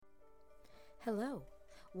Hello.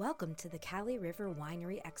 Welcome to the Cali River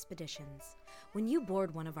Winery Expeditions. When you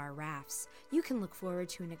board one of our rafts, you can look forward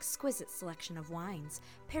to an exquisite selection of wines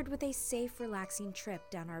paired with a safe, relaxing trip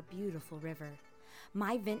down our beautiful river.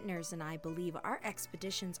 My vintners and I believe our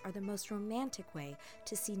expeditions are the most romantic way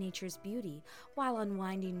to see nature's beauty while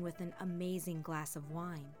unwinding with an amazing glass of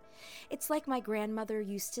wine. It's like my grandmother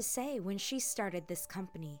used to say when she started this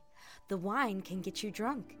company. The wine can get you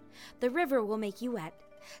drunk. The river will make you wet.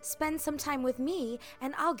 Spend some time with me,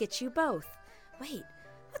 and I'll get you both. Wait,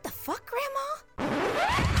 what the fuck,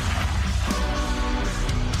 Grandma?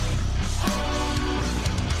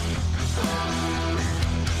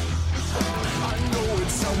 I know it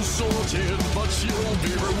sounds sorted, but you'll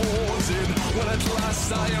be rewarded when at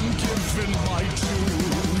last I am given my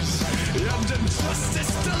dues. And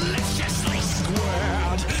injustice deliciously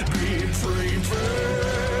squared, be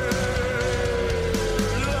prepared.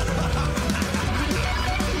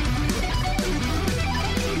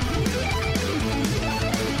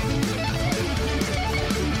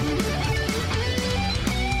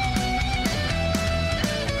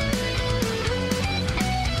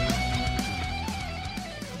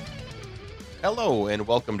 Hello, and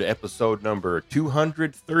welcome to episode number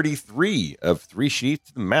 233 of Three Sheets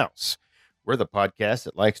to the Mouse. We're the podcast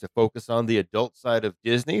that likes to focus on the adult side of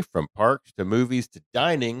Disney, from parks to movies to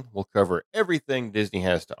dining. We'll cover everything Disney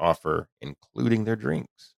has to offer, including their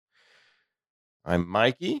drinks. I'm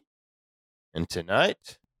Mikey, and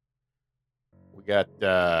tonight we got two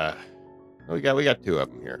of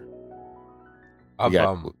them here.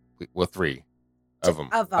 Three of them.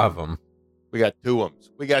 Of them. We got two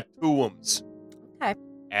ums. Okay.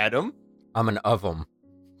 Adam, I'm an of them.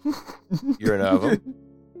 you're an of them.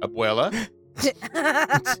 Abuela,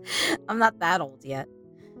 I'm not that old yet.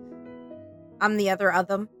 I'm the other of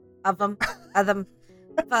them.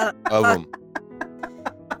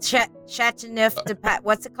 Chateauneuf de Pat.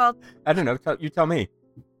 What's it called? I don't know. You tell me.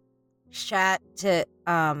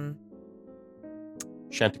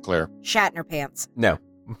 Chanticleer. Shatner Pants. No.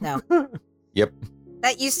 Yep.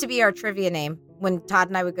 That used to be our trivia name. When Todd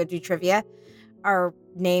and I would go do trivia, our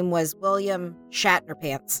name was William Shatner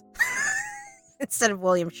Pants. Instead of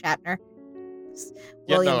William Shatner.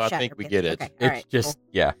 I think we get it. Okay, It's right, just, cool.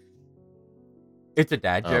 yeah. It's a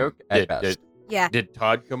dad joke at best. Yeah. Did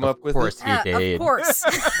Todd come up with course it? he did. Of course.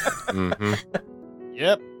 Mm-hmm.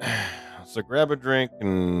 Yep. So grab a drink,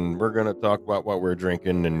 and we're going to talk about what we're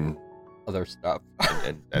drinking and Other stuff.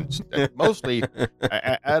 and mostly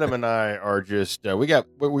Adam and I are just we got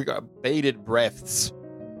bated breaths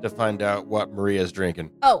to find out what Maria's drinking.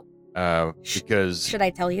 Oh. Because Should I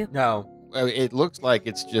tell you? No. it looks like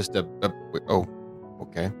it's just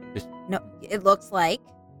okay, No, it looks like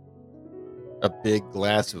a big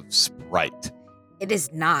glass of Sprite, it is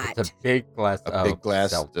not. It's a big glass a of big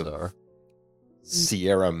glass seltzer. of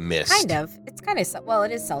Sierra Mist. Kind of. It's kind of, well,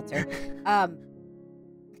 it is seltzer.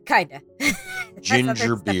 Kind of.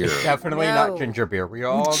 Ginger beer. Definitely No. not ginger beer. We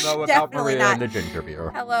all know about Definitely Maria not. and the ginger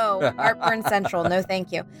beer. Hello, Heartburn Central. No,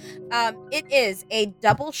 thank you. It is a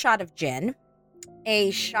double shot of gin,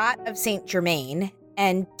 a shot of Saint Germain,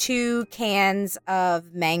 and 2 cans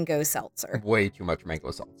of mango seltzer. Way too much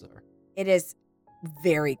mango seltzer. It is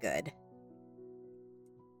very good.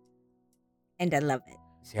 And I love it.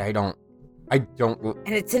 See, I don't. And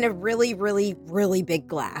it's in a really, really, really big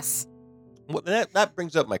glass. Well, that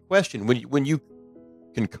brings up my question. When you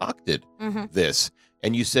concocted this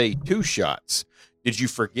and you say 2 shots, did you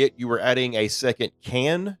forget you were adding a second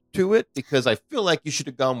can to it? Because I feel like you should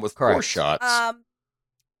have gone with 4 Correct. shots.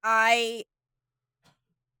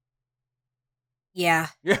 Yeah.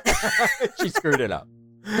 She screwed it up.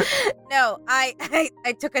 No, I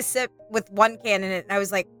took a sip with 1 can in it, and I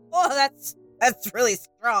was like, oh, that's really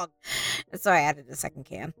strong. And so I added a second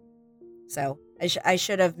can. So I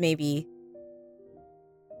should have maybe.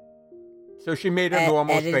 So she made a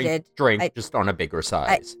normal edited. straight drink, just on a bigger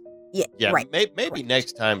size. Yeah, right. maybe Correct.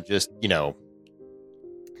 next time, just Well,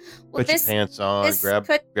 put your pants on, this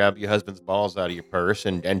grab your husband's balls out of your purse,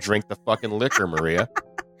 and drink the fucking liquor, Maria.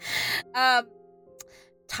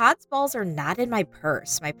 Todd's balls are not in my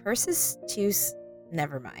purse. My purse is too.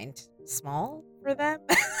 Never mind. Small for them.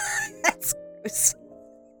 That's gross.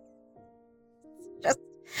 Just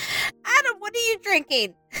Adam, what are you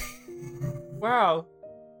drinking? Wow.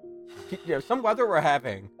 Yeah, some weather we're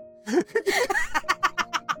having. I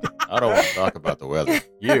don't want to talk about the weather.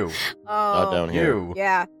 You. Not Oh, down here. You.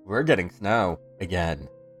 yeah. We're getting snow again.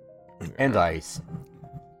 And ice.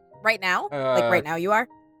 Right now, like right now, you are.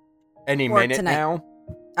 Any Or minute tonight. now.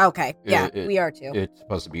 Okay. Yeah, It- we are too. It's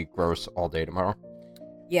supposed to be gross all day tomorrow.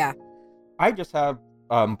 Yeah. I just have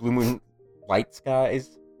blue moon light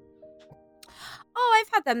skies. Oh,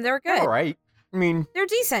 I've had them. They're good. All right. I mean, They're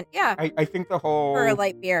decent. Yeah. I think the whole For a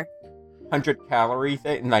light beer. 100 calorie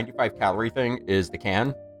thing, 95 calorie thing is the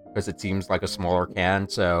can, because it seems like a smaller can.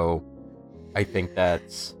 So I think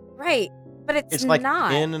that's Right. But It's like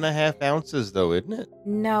not. 10.5 ounces, though, isn't it?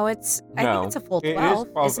 No, I think it's a full it 12,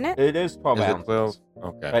 is 12, isn't it? It is 12 Is ounces. it 12?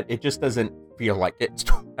 Okay. But it just doesn't feel like it's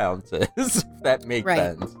 12 ounces, if that makes Right.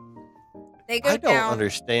 sense. They go I don't down.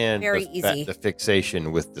 understand very the, easy. the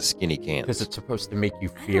fixation with the skinny Because cans. it's supposed to make you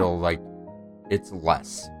feel like it's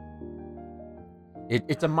less.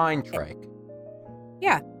 It's a mind trick.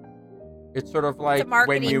 Yeah. It's sort of like when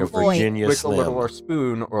marketing you ploy. Virginia with Slim. a little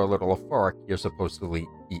spoon or a little fork, you're supposed to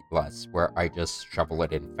eat less. Where I just shovel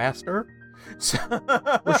it in faster. So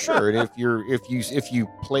Well, sure. And if you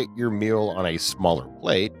plate your meal on a smaller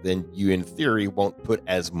plate, then you, in theory, won't put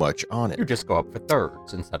as much on you it. just go up for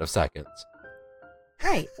thirds instead of seconds.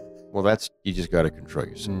 Right. Well, you just got to control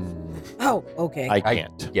yourself. Oh, okay. I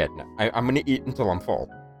can't. Yeah, no. I'm gonna eat until I'm full.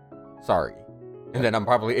 Sorry. And then I'm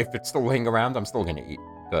probably, if it's still laying around, I'm still gonna eat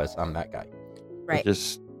because I'm that guy. Right.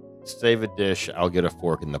 Just save a dish. I'll get a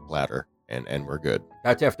fork in the platter, and we're good.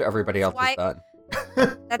 That's after everybody else Why- is done.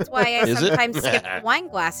 That's why I Is it? sometimes skip the wine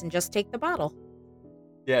glass and just take the bottle.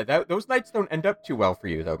 Yeah, those nights don't end up too well for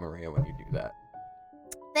you, though, Maria, when you do that.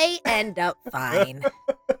 They end up fine.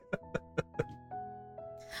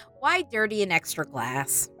 Why dirty an extra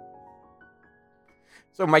glass?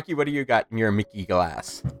 So, Mikey, what do you got in your Mickey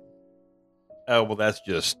glass? Oh, well, that's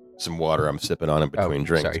just some water I'm sipping on in between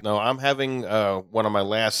drinks. sorry. No, I'm having one of my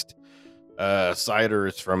last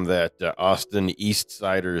ciders from that Austin East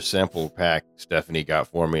Cider sample pack Stephanie got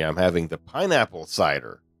for me. I'm having the pineapple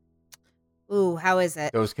cider. Ooh, how is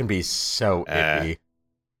it? Those can be so icky.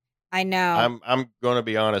 I know. I'm going to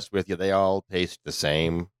be honest with you. They all taste the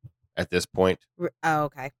same at this point. Oh,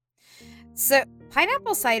 okay. So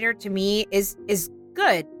pineapple cider to me is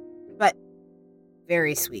good, but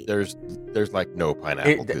very sweet. There's like no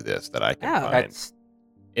pineapple It- to this that I can Oh. find. That's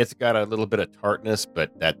It's got a little bit of tartness,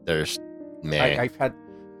 but there's man. I've had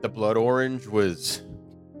The blood orange was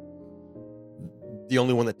the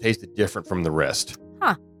only one that tasted different from the rest.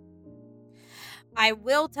 I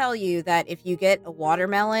will tell you that if you get a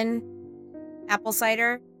watermelon apple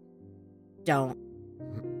cider, don't.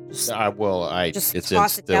 Just, Just Just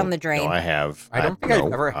toss it down the drain. No, I have. I don't think I've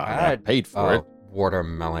no, ever I had paid for it.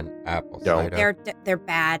 watermelon apple Don't. cider. they're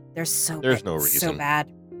bad. They're so There's bad. no So reason.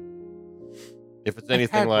 bad. If it's I've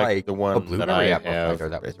anything had, like the a one that blueberry I apple have, cider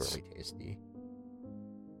that was it's- really tasty.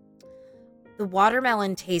 The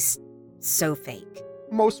watermelon tastes so fake.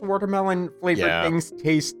 Most watermelon flavored Yeah. things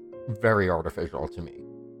taste very artificial to me.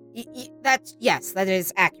 That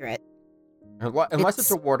is accurate. Unless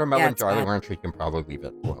it's a watermelon it's Jolly bad. Rancher, you can probably leave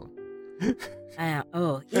it alone.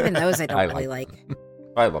 Even those I don't I really like like.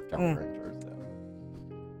 I love Jolly Mm. Ranchers, though.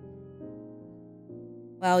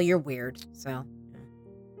 Well, you're weird, so.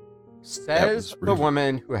 Says was the rude.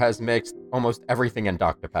 woman who has mixed almost everything in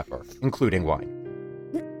Dr. Pepper, including wine.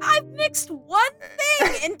 I've mixed one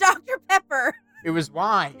thing in Dr. Pepper. It was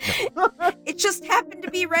wine, It just happened to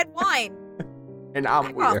be red wine. and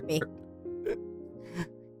I'm Back off weird. me.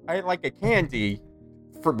 I like a candy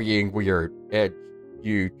for being weird, and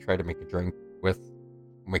you try to make a drink with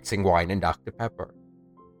mixing wine and Dr. Pepper.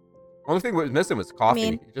 Only thing was missing was coffee.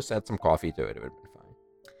 mean- You just add some coffee to it, it would have been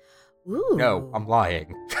fine. Ooh. No, I'm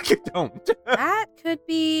lying. You don't. That could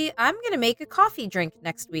be. I'm going to make a coffee drink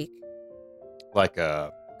next week. like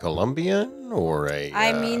a Colombian or a.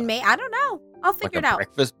 I don't know. I'll like figure a it out.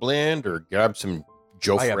 breakfast blend, or grab some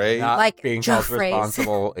Joe I am Frey. not Like being Joe held Frey's.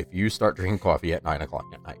 responsible if you start drinking coffee at 9 o'clock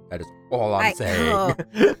at night. That is all I'm I- saying. oh,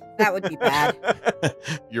 that would be bad.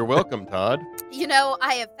 You're welcome, Todd. You know,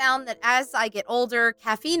 I have found that as I get older,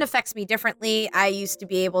 caffeine affects me differently. I used to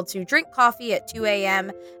be able to drink coffee at 2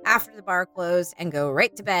 a.m. after the bar closed and go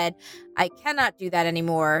right to bed. I cannot do that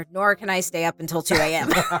anymore, nor can I stay up until 2 a.m.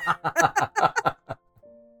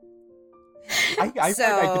 I find I can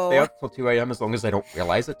stay up till 2 a.m. as long as I don't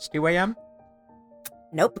realize it's 2 a.m.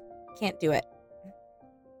 Nope, can't do it.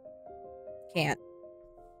 Can't.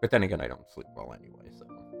 But then again, I don't sleep well anyway, so.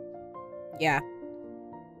 Yeah.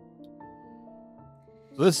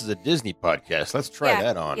 So this is a Disney podcast. Let's try Yeah,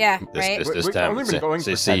 that on. yeah, this, right. this We've time. only been going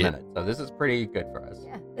for See 10 you. minutes, so this is pretty good for us.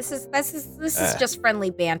 Yeah. This is just friendly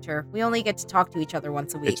banter. We only get to talk to each other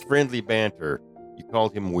once a week. It's friendly banter. You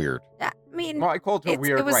called him weird. I mean, Well, I called her It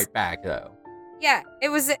weird was- right back, though. yeah, it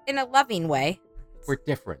was in a loving way. We're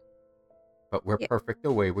different, but we're Yeah. perfect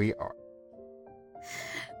the way we are.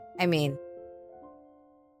 I mean,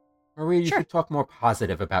 Maria, you Sure. should talk more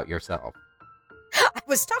positive about yourself. I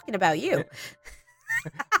was talking about you.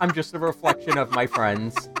 I'm just a reflection of my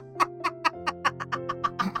friends.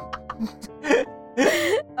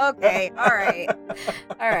 Okay, all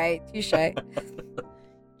right, touche.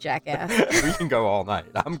 Jackass. We can go all night.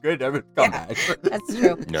 I'm good. Come Yeah. back. That's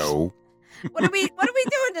true. No. What are we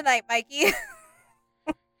doing tonight, Mikey?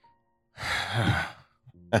 I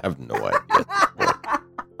have no idea.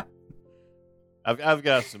 I've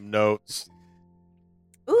got some notes.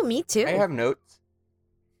 Ooh, me too. I have notes.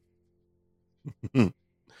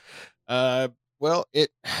 Well,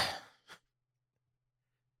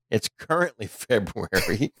 it's currently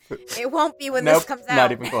February. It won't be when Nope, this comes out.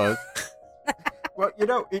 Not even close. Well,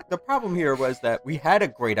 the problem here was that we had a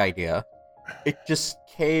great idea. It just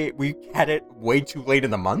came. We had it way too late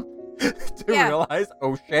in the month to Yeah. realize,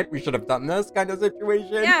 oh shit, we should have done this kind of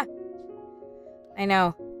situation. Yeah. I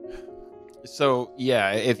know. So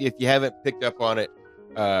yeah, if you haven't picked up on it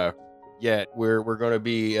yet, we're going to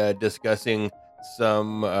be discussing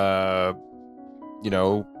some of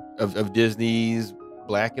Disney's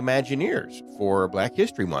Black Imagineers for Black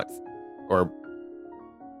History Month, or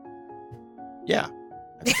yeah.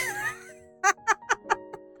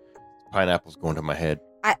 Pineapple's going to my head.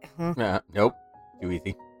 Nope. Too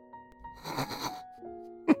easy.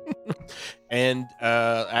 And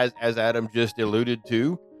as Adam just alluded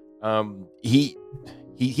to, he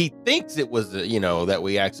thinks it was that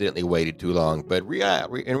we accidentally waited too long, but in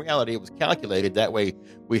reality it was calculated that way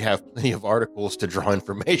we'd have plenty of articles to draw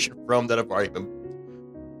information from that have already been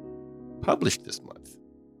published this month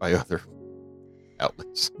by other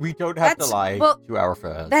outlets. We don't have That's- to lie well, to our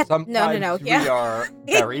friends. that- no, Sometimes yeah. we are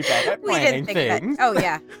very bad at We planning didn't think things. that. Oh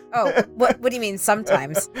yeah. Oh, what do you mean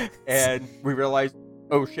sometimes? And we realized,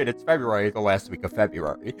 oh shit, it's February, the last week of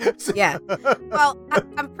February. Yeah. Well,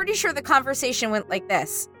 I'm pretty sure the conversation went like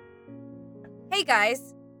this. Hey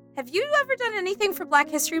guys, have you ever done anything for Black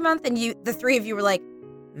History Month? And the three of you were like,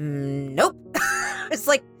 nope. It's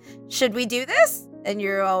like, should we do this? And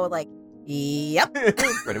you're all like, yep.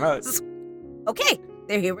 Pretty much. Okay,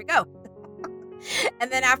 here we go.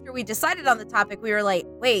 And then after we decided on the topic, we were like,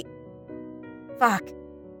 wait, fuck,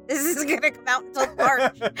 this isn't going to come out until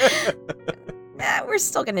March. We're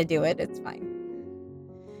still going to do it. It's fine.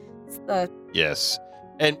 It's the... Yes,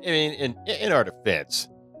 and I mean, in our defense,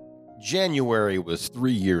 January was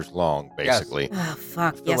 3 years long, basically. Oh,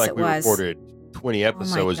 fuck. I feel Yes, like it we was. recorded 20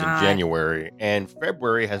 episodes in God. January, and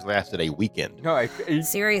February has lasted a weekend. No,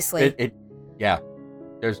 Seriously. yeah.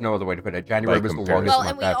 There's no other way to put it. January By was the comparison. longest Well,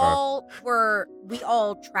 and month ever. we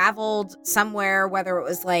all traveled somewhere, whether it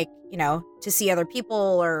was like, to see other people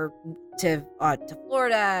or to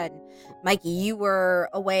Florida. And Mikey, you were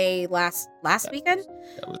away last weekend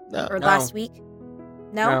That was, no, or No. last week?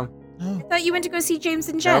 No? I thought you went to go see James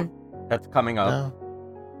and Jen. That's coming up.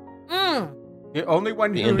 no. The only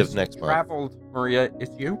one The who's end of next month. traveled, Maria, is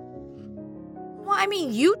you. Well, I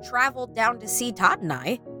mean, you traveled down to see Todd and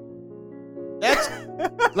I. That's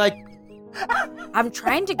like, I'm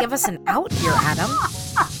trying to give us an out here, Adam.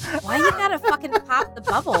 Why you gotta fucking pop the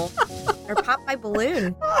bubble or pop my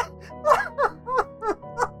balloon?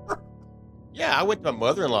 yeah, I went to my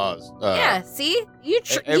mother-in-law's. Yeah, see, you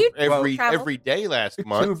Every traveled. day last To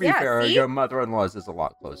month. be Yeah, fair, see? your mother-in-law's is a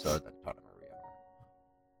lot closer than Todd and Maria.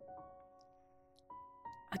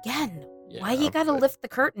 Again. Yeah, Why you gotta but- lift the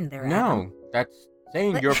curtain there, Adam? No, that's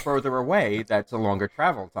saying What? you're further away. That's a longer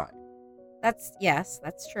travel time. That's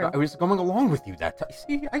true. I was going along with you that time.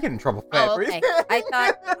 See, I get in trouble for Oh, everything. okay. I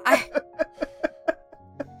thought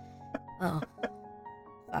Oh,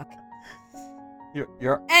 fuck.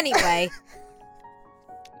 You're Anyway,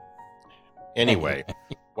 Anyway,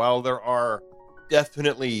 while there are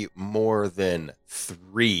definitely more than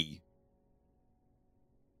 3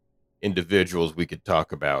 individuals we could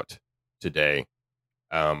talk about today,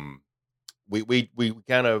 we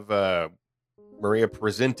kind of Maria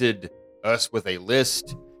presented us with a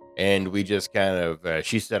list, and we just kind of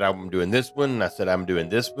she said I'm doing this one, and I said I'm doing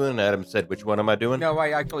this one, and Adam said which one am I doing? No, I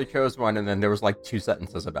actually chose one, and then there was like 2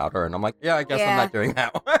 sentences about her, and I'm like, yeah, I guess I'm Yeah. not doing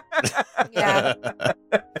that one. Yeah.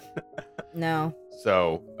 no.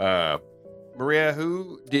 So, Maria,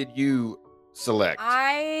 who did you select?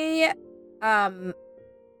 I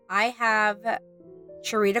have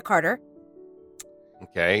Sharita Carter,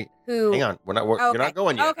 Okay, who hang on, you're Okay. not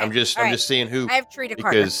going yet. Okay. I'm just All right. seeing who I have Sharita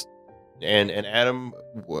Carter. because and Adam,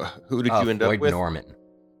 who did you end Floyd up with? Norman.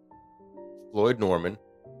 Floyd Norman.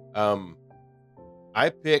 I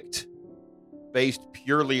picked based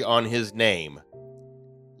purely on his name,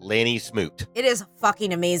 Lanny Smoot. It is a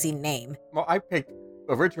fucking amazing name. Well, I picked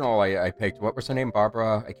what was her name?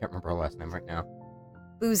 Barbara. I can't remember her last name right now.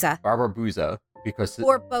 Booza. Barbara Booza, because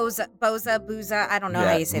Or Booza. I don't know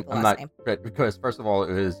how you say the I'm last not, name. but because first of all,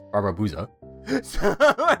 it was Barbara Booza. So,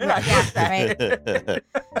 and I Yeah, put that.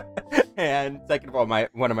 And second of all,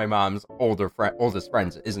 one of my mom's oldest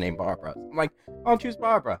friends is named Barbara. I'm like, I'll choose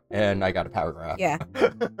Barbara. And I got a paragraph. Yeah.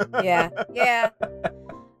 Yeah.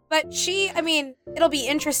 But it'll be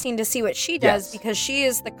interesting to see what she does Yes. because she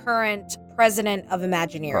is the current president of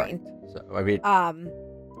Imagineering. Right. So, I mean,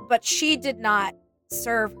 But she did not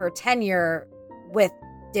serve her tenure with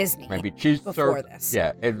Disney maybe she's before served, this.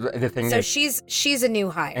 Yeah. The thing So is, she's a new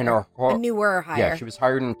hire. and her a newer hire. Yeah, she was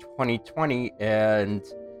hired in 2020 and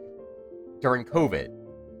during COVID.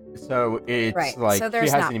 So it's Right. like So she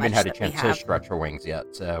there's hasn't not even much had a that we chance to have. stretch her wings yet.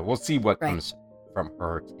 So we'll see what Right. comes from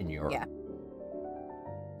her tenure. Yeah.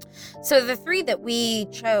 So the three that we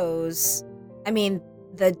chose,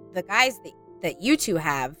 the guys that you two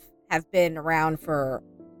have been around for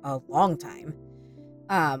a long time.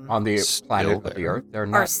 On the Still planet of the there. Earth, they're Are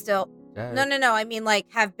not still dead. no.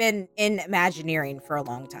 Have been in Imagineering for a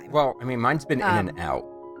long time. Well, mine's been in and out.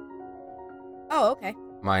 Oh, okay.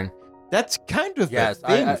 Mine. That's kind of Yes, the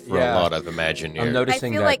thing I- for yeah. a lot of Imagineers. I'm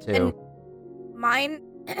noticing I feel that like too. mine,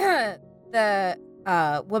 the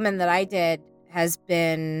woman that I did has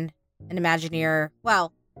been an Imagineer.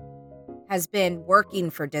 Well, has been working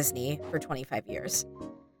for Disney for 25 years.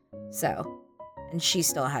 So, and she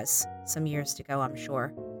still has some years to go, I'm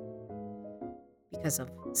sure, because of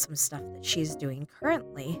some stuff that she's doing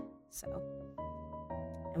currently. So,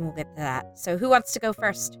 and we'll get to that. So, who wants to go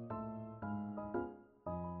first?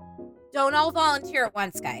 Don't all volunteer at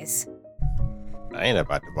once, guys. I ain't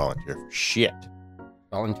about to volunteer for shit.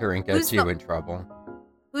 Volunteering gets Who's you the- in trouble.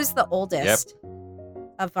 Who's the oldest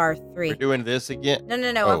of our three? We're doing this again.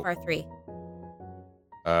 No, Oh. of our three.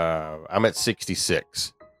 I'm at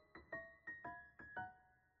 66.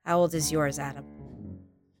 How old is yours, Adam?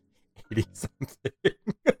 80 something.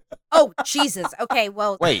 Oh, Jesus. Okay,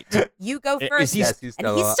 well, Wait, you go Is first. he- Yes, he's and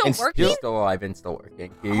still he's alive. still and working? He's still alive and still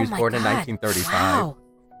working. He Oh was my born in God. 1935.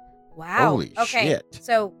 Wow. Holy okay. shit.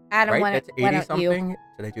 So, Adam, Right? why That's don't 80 you? something?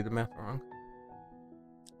 Did I do the math wrong?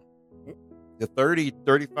 the 30,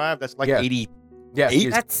 35, that's like Yeah. 80. Yeah, Eight?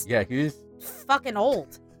 he's, That's yeah, he's fucking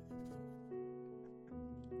old.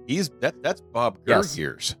 That's Bob Yes.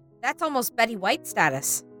 Gergers. That's almost Betty White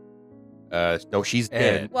status. No, she's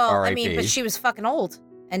dead. And- Well, R.I.P. but she was fucking old.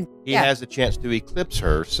 And He yeah, has a chance to eclipse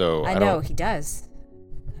her, so I I know don't. he does.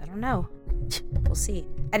 I don't know. We'll see.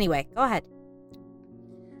 Anyway, go ahead.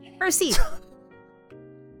 Proceed.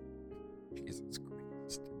 Jesus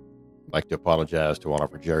Christ. like to apologize to all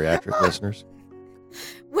of our geriatric listeners.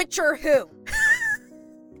 Which are who?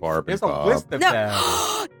 Barb and There's a Bob. list of them.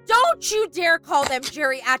 No, don't you dare call them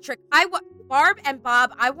geriatric. Barb and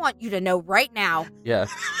Bob, I want you to know right now Yeah,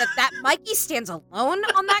 that Mikey stands alone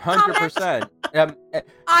on that comment. 100%.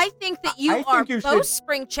 I think that you I think are you both should-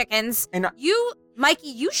 spring chickens. And Mikey,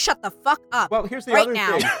 you shut the fuck up. well, here's the Right other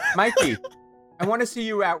now. thing, Mikey. I want to see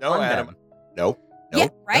you outrun No, Adam. them. No. Yeah,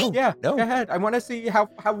 right? Yeah, No. go ahead. I want to see how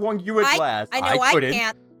long you would last. I know I couldn't.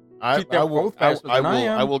 can't. They're both faster than I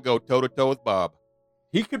am. I will go toe to toe with Bob.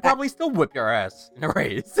 He could probably still whip your ass in a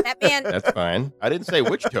race. That man, That's fine. I didn't say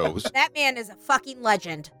which toes. that man is a fucking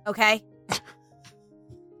legend. Okay.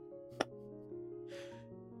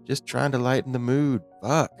 Just trying to lighten the mood.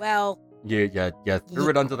 Fuck. Well, Yeah, threw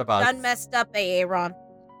it under the bus. done messed up, Aaron.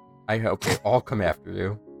 I hope they all come after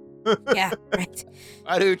you. Yeah, right.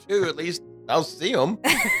 I do too. At least I'll see them.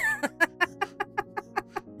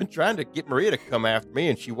 Been trying to get Maria to come after me,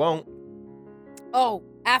 and she won't. Oh,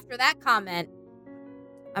 after that comment,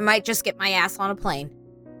 I might just get my ass on a plane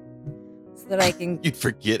so that I can You'd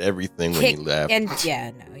forget everything when kick you left. and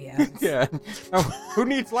yeah. Yeah. Oh, who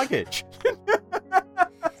needs luggage?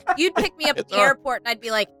 You'd pick me up at It's the our- airport, and I'd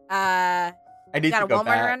be like, I need got to a go Walmart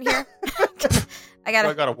back. around here? I I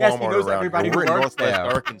gotta. got a Yes, he Walmart knows around everybody here. who We're in works Northwest there.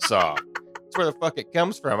 Arkansas. That's where the fuck it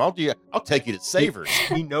comes from. I'll take you to Savers.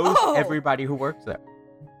 He knows Oh. everybody who works there.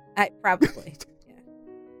 Probably.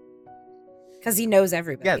 Because he knows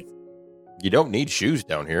everybody. Yes. You don't need shoes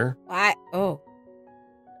down here. Oh.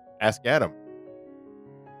 Ask Adam.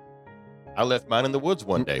 I left mine in the woods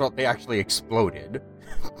one day. Well, they actually exploded.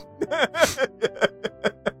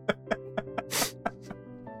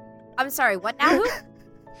 I'm sorry, what now? Who?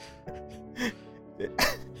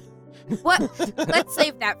 What? Let's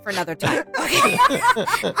save that for another time. Okay.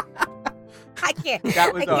 I can't.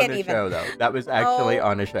 That was I on can't a even. show, though. That was actually Oh.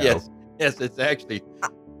 on a show. Yes, it's actually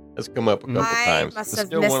has come up a couple I times. must It's have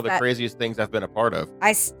still one missed of the that. craziest things I've been a part of.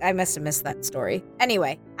 I must have missed that story.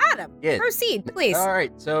 Anyway, Adam, Yes. proceed, please. All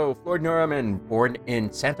right. So, Floyd Norman, born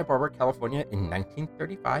in Santa Barbara, California in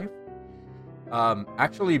 1935,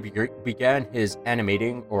 actually began his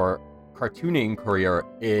animating or cartooning career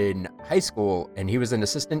in high school, and he was an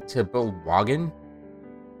assistant to Bill Wagon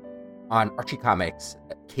on Archie Comics,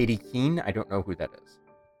 Katie Keene. I don't know who that is.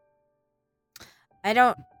 I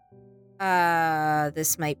don't.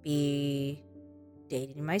 This might be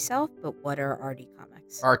dating myself, but what are Artie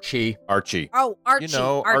comics? Archie. Oh, Archie. You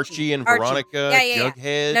know, Archie and Veronica, Yeah.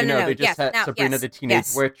 Jughead. No, You know, they just yes, had now, Sabrina yes, the Teenage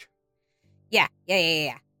yes. Witch, Yeah.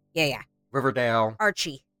 Riverdale.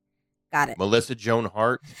 Archie. Got it. Melissa Joan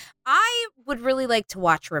Hart. I would really like to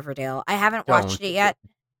watch Riverdale. I haven't watched Don't. it yet.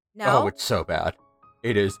 No. Oh, it's so bad.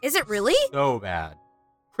 It is. Is it really? So bad.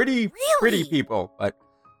 Pretty people, but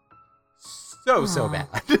so Aw.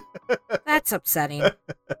 bad. That's upsetting.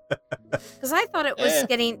 Because I thought it was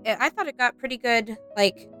I thought it got pretty good,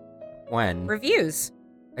 like, When reviews.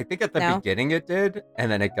 I think at the No? beginning it did,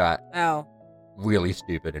 and then it got Oh. really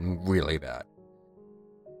stupid and really bad.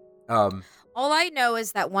 All I know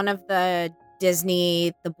is that one of the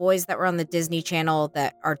boys that were on the Disney Channel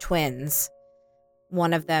that are twins,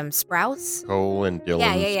 one of them, Sprouse, Cole and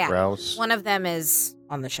Dylan Yeah. Sprouse. one of them is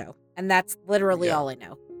on the show. And that's literally Yeah. all I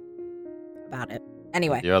know about it.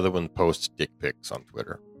 Anyway. The other one posts dick pics on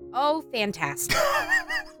Twitter. Oh, fantastic.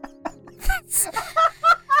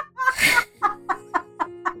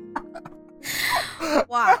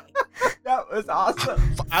 Why? That was awesome.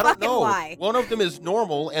 I don't Fucking know. why? One of them is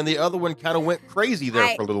normal, and the other one kind of went crazy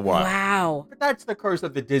there for a little while. Wow. But that's the curse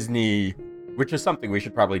of the Disney, which is something we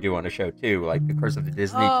should probably do on a show too, like the curse of the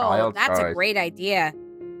Disney Oh, child that's stars. a great idea.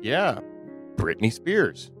 Yeah, Britney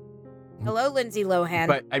Spears. Hello, Lindsay Lohan.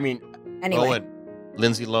 But I mean, anyway. Lohan,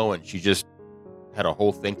 Lindsay Lohan. She just had a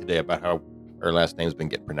whole thing today about how her last name's been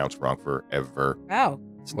getting pronounced wrong forever. Oh,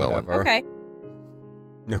 It's Lohan. Whatever. okay.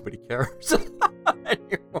 nobody cares.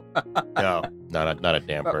 Anymore. No, not a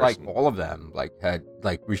damn But person. like all of them, had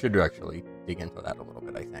we should actually dig into that a little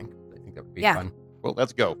bit. I think that would be Yeah. fun. Well,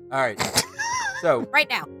 let's go. All right. So Right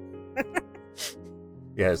now.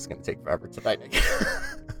 yeah, it's gonna take forever tonight.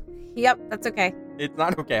 Yep, that's okay. It's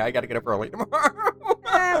not okay. I gotta get up early tomorrow.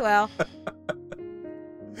 Well.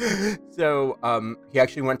 So, he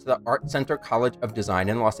actually went to the Art Center College of Design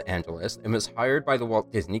in Los Angeles and was hired by the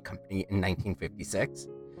Walt Disney Company in 1956.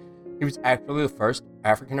 He was actually the first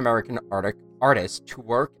African-American artist to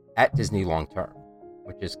work at Disney long-term,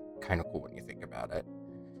 which is kind of cool when you think about it.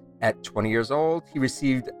 At 20 years old, he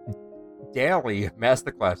received daily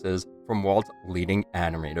masterclasses from Walt's leading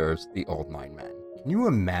animators, the Old Nine Men. Can you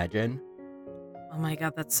imagine, Oh my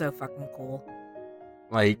god, that's so fucking cool.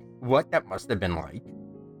 what that must have been like?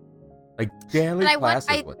 Daily But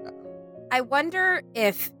classes with them. I wonder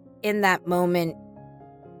if in that moment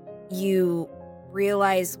you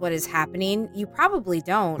realize what is happening. You probably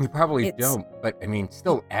don't. You probably It's- don't, but I mean,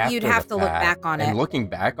 still after You'd have the to look fact, back on and it. looking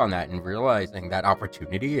back on that and realizing that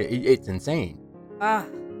opportunity, it's insane. Ah,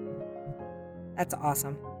 that's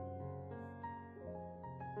awesome.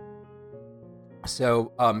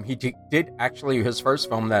 So, he did actually, his first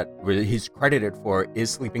film that he's credited for is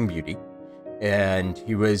Sleeping Beauty, and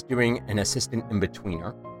he was doing an assistant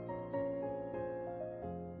in-betweener.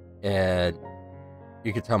 And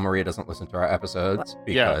you can tell Maria doesn't listen to our episodes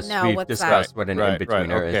because No, we've what's that? discussed what an Right,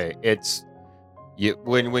 in-betweener is. okay. It's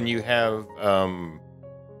when you have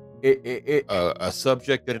a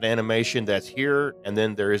subject in an animation that's here, and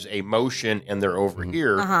then there is a motion, and they're over Mhm.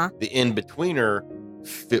 here. Uh-huh. The in-betweener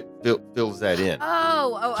fills that in.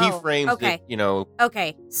 Oh. Keyframes Okay. it,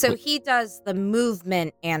 Okay. So he does the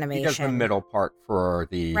movement animation. He does the middle part for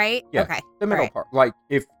the Right? Yeah, Okay. the middle Alright. part. Like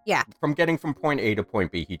if Yeah. from getting from point A to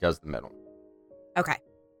point B, he does the middle. Okay.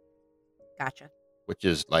 Gotcha. which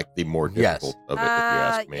is like the more Yes. difficult of it, if you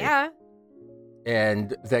ask me. Yeah.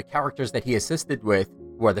 And the characters that he assisted with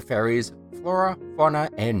were the fairies Flora, Fauna,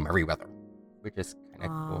 and Merryweather, which is kind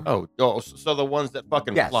of cool. Oh, so the ones that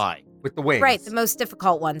fucking Yes. fly. With the wings. Right. The most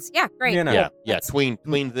difficult ones. Yeah. Great. You know. Yeah. Tween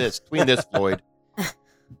this, Floyd.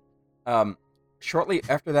 Shortly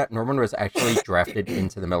after that, Norman was actually drafted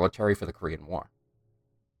into the military for the Korean War.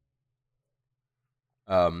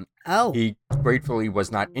 Oh. He gratefully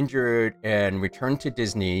was not injured and returned to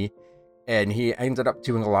Disney, and he ended up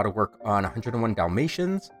doing a lot of work on 101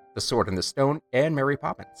 Dalmatians, The Sword and the Stone, and Mary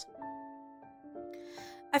Poppins.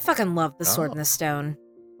 I fucking love The Sword Oh. and the Stone.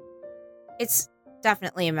 It's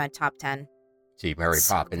definitely in my top 10. See, Mary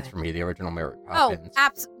So Poppins good. for me, the original Mary Oh,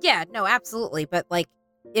 Poppins. yeah, no, absolutely. But like,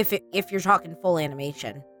 if you're talking full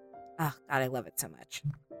animation, oh god, I love it so much.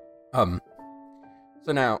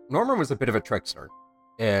 So now, Norman was a bit of a trickster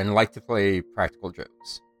and liked to play practical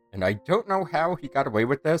jokes. And I don't know how he got away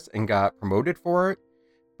with this and got promoted for it,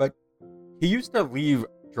 but he used to leave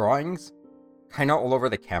drawings kind of all over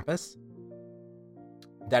the campus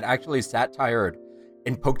that actually satired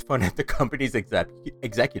and poked fun at the company's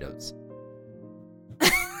executives.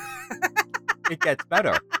 It gets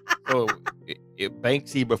better. So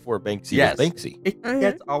Banksy before Banksy Yes. was Banksy. It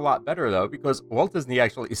gets a lot better though, because Walt Disney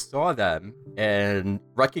actually saw them and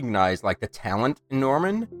recognized like the talent in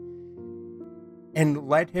Norman, and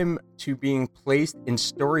led him to being placed in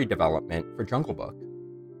story development for Jungle Book.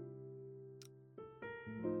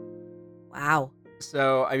 Wow.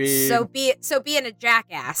 So I mean, So being a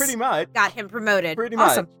jackass pretty much, got him promoted. Pretty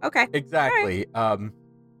Awesome. much. Okay. exactly.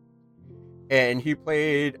 And he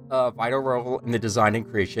played a vital role in the design and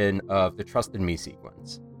creation of the Trust in Me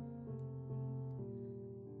sequence.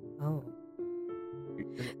 Oh.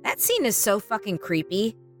 That scene is so fucking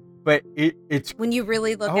creepy But it's when you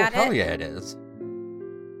really look oh at hell it. yeah, it is.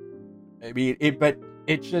 I mean, but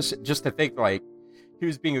it's just to think like he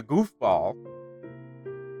was being a goofball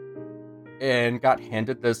and got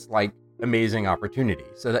handed this like amazing opportunity.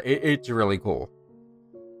 So that it's really cool.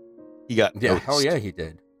 He got Yeah, noticed, hell yeah, he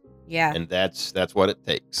did. Yeah. and that's what it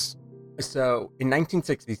takes. So in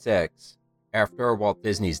 1966, after Walt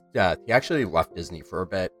Disney's death, he actually left Disney for a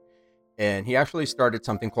bit, and he actually started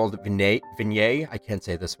something called Vignette. I can't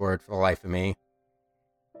say this word for the life of me.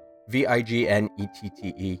 Vignette.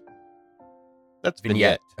 That's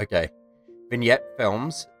Vignette. Okay. Vignette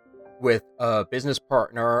Films with a business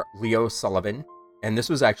partner, Leo Sullivan. And this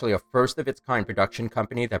was actually a first of its kind production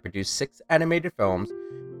company that produced 6 animated films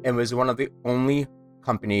and was one of the only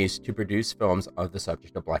companies to produce films of the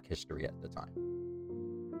subject of Black history at the time.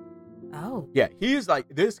 Oh. Yeah, he's like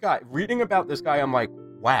this guy. Reading about this guy, I'm like,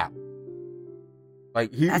 wow.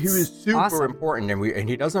 Like he That's was super awesome. important, and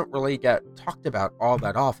he doesn't really get talked about all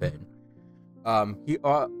that often. He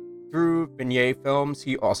through Vignette Films,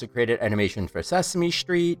 he also created animation for Sesame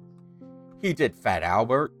Street. He did Fat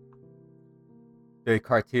Albert, the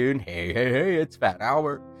cartoon. Hey, it's Fat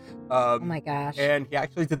Albert. Oh my gosh. And he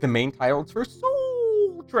actually did the main titles for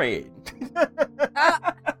Soul Train.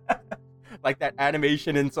 Like that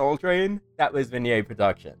animation in Soul Train, that was Vignette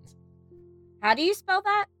Productions. How do you spell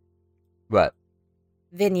that? What?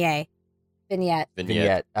 Vignette.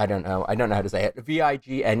 Vignette. I don't know how to say it.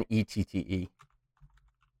 Vignette.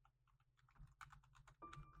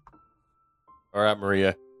 All right,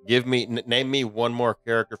 Maria, name me one more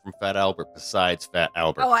character from Fat Albert besides Fat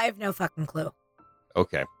Albert. Oh, I have no fucking clue.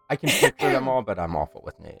 Okay, I can picture them all, but I'm awful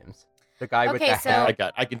with names. The guy with Okay, the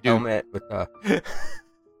so- I can do. helmet with the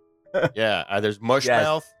Yeah, there's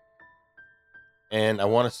Mushmouth, and I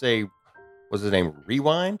want to say, what's his name?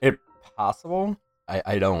 Rewind It possible?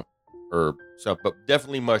 I don't. or so, but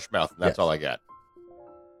definitely Mushmouth. And that's Yes. all I got.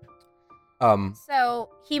 So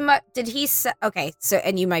did he sell? Okay, so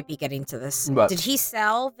and you might be getting to this. What? Did he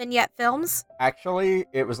sell Vignette Films? Actually,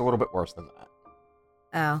 it was a little bit worse than that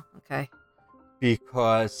Oh, okay,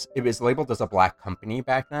 because it was labeled as a black company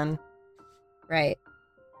back then. right.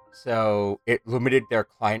 So it limited their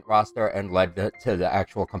client roster and led to the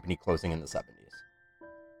actual company closing in the 70s.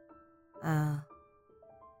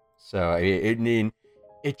 So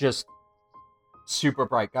it just super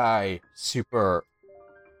bright guy, super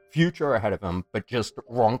future ahead of him, but just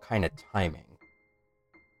wrong kind of timing.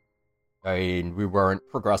 I mean, we weren't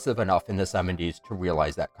progressive enough in the 70s to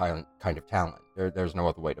realize that kind of talent. There's no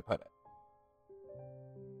other way to put it.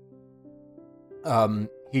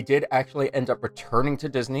 He did actually end up returning to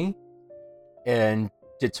Disney and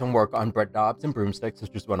did some work on Bread Knobs and Broomsticks,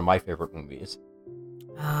 which is one of my favorite movies,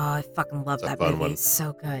 Oh, I fucking love It's a that fun movie. one. It's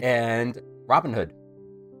so good. and Robin Hood.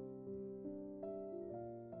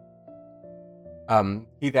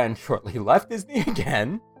 He then shortly left Disney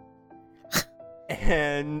again,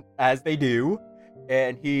 and as they do,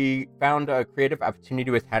 and he found a creative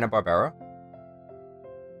opportunity with Hanna-Barbera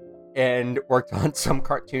and worked on some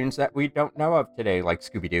cartoons that we don't know of today, like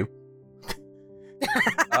Scooby-Doo,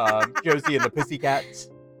 Josie and the Pussycats,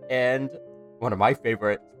 and one of my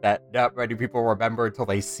favorites that not many people remember until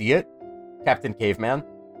they see it, Captain Caveman.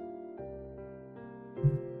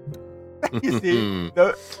 You see,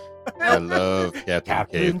 I love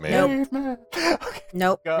Captain Caveman. Caveman.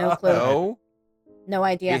 Nope, no God. clue. No, No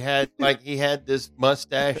idea. he had this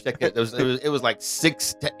mustache that it was like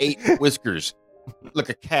 6 to 8 whiskers, like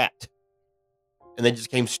a cat, and they just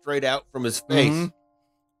came straight out from his face. Mhm.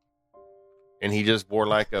 And he just wore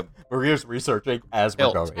like a Maria's researching as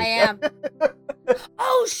we're Hilt. going. I am.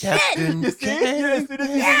 Oh shit! Captain You see? As soon as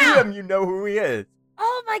you Yeah. see him, you know who he is.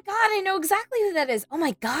 Oh my god, I know exactly who that is. Oh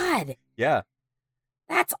my god, Yeah.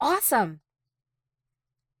 that's awesome.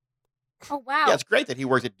 Oh wow. Yeah, it's great that he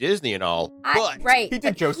worked at Disney and all, but right. He did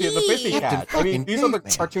but Josie and the he- Pussycats. I mean, these are the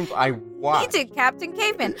cartoons I He watched. did Captain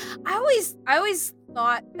Caveman. I always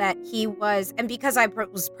thought that he was, and because I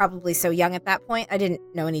was probably so young at that point, I didn't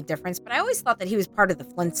know any difference. But I always thought that he was part of the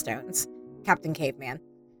Flintstones, Captain Caveman.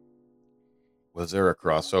 Was there a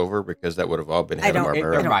crossover? Because that would have all been I don't- Hanna-Barbera. I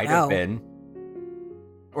There don't might know. have been.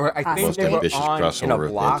 Or I think Most they were ambitious on in a crossover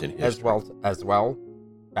block event in as history. well,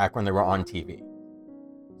 back when they were on TV.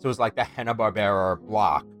 So it was like the Hanna-Barbera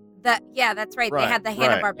block, That's right. They Right, had the right,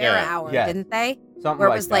 Hanna-Barbera yeah, hour, yeah. didn't they? something Where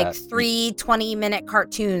it like was like that. 3 20-minute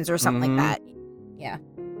cartoons or something Mhm. like that. Yeah.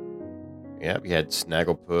 Yeah, we had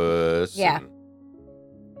Snagglepuss. Yeah. and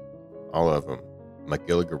all of them.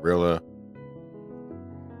 Magilla Gorilla.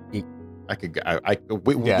 I could.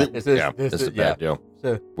 Yeah, this is- this this is is- a bad deal.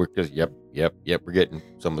 So, We're because yep. We're getting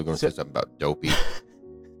someone's going to So- say something about Dopey.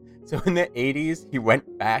 so in the 80s, he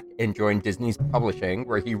went back and joined Disney's publishing,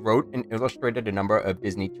 where he wrote and illustrated a number of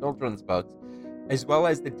Disney children's books, as well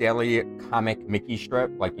as the daily comic Mickey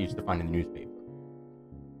strip, like you used to find in the newspaper.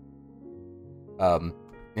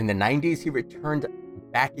 In the 90s, he returned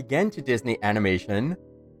back again to Disney Animation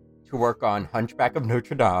to work on Hunchback of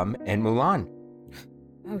Notre Dame and Mulan.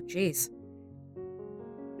 Oh, jeez.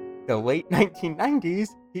 The late 1990s,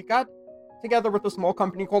 he got together with a small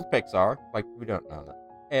company called Pixar, like we don't know that,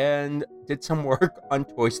 and did some work on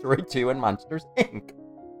Toy Story 2 and Monsters, Inc.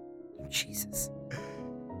 Jesus.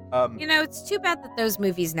 Um, It's too bad that those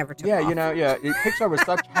movies never took off. Pixar was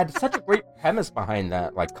had such a great premise behind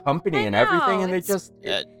that, like company I and know, everything, and they it's- just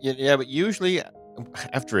yeah, but usually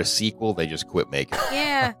after a sequel, they just quit making. it.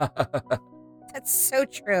 Yeah, that's so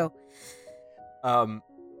true.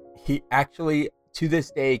 He actually, to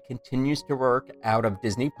this day, continues to work out of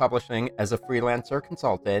Disney Publishing as a freelancer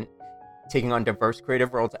consultant, taking on diverse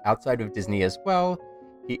creative roles outside of Disney as well.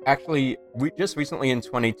 He actually, just recently in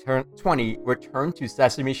 2020, returned to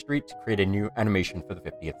Sesame Street to create a new animation for the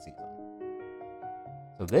 50th season.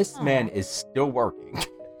 So this Aw. man is still working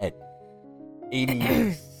at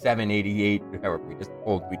 87, 88, however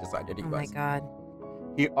old we decided he Oh my was. god.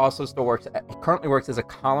 He also currently works as a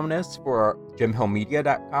columnist for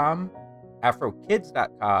JimHillMedia.com,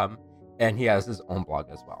 AfroKids.com, and he has his own blog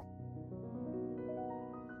as well.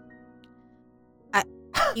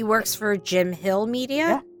 He works for Jim Hill Media?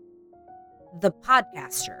 Yeah. The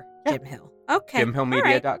podcaster, Yeah. Jim Hill. Okay. all right.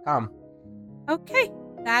 JimHillMedia.com. Okay.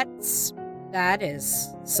 That is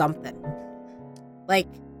something. Like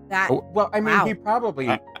that. Oh, well, I mean, Wow. he probably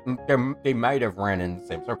they might have ran in the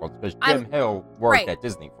same circles because I'm- Jim Hill worked right. at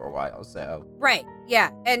Disney for a while. So Right.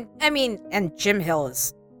 Yeah. And and Jim Hill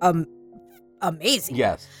is amazing.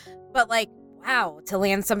 yes, But like, wow, to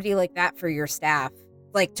land somebody like that for your staff,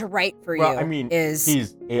 like to write for well, you I mean, is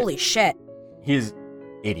he's holy shit.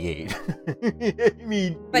 88. I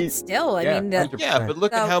mean, But still, I mean, 100%. Yeah, but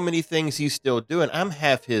look So- at how many things he's still doing. I'm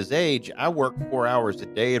half his age. I work 4 hours a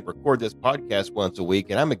day and record this podcast once a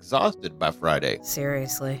week, and I'm exhausted by Friday.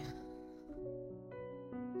 seriously.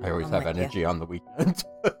 I always I'm have with ya. energy on the weekend,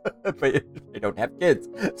 but I don't have kids,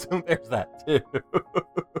 so there's that too.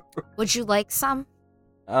 Would you like some?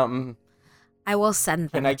 I will send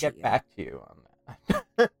them Can I to get you. back to you on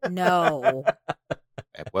that? No.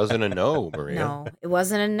 It wasn't a no, Maria. No, it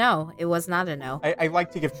wasn't a no. It was not a no. I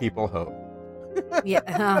like to give people hope.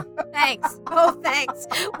 Yeah. Thanks. Oh, thanks.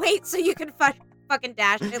 Wait, so you can fucking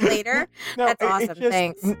dash it later? No, That's it awesome. just-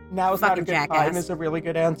 Thanks. Now is not a Fucking good time jackass. is a really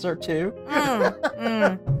good answer too.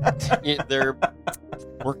 Yeah, they're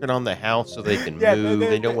working on the house so they can Yeah, move.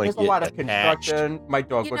 They don't want there's to a lot get of attached. construction. My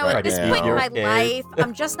dog You would know, try at to this Yeah. point in your my kids. life,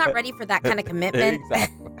 I'm just not ready for that kind of commitment.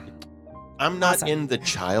 Exactly. I'm not Awesome. in the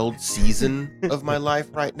child season of my life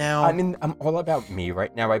right now. I mean, I'm all about me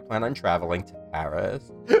right now. I plan on traveling to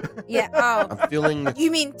Paris. Yeah. Oh, I'm feeling you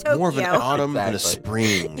mean Tokyo? more of an autumn and a Exactly.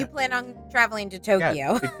 spring. You plan on traveling to Tokyo?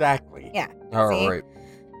 Yeah, exactly. Yeah, All see? right.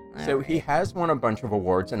 So he has won a bunch of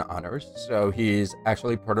awards and honors. So he's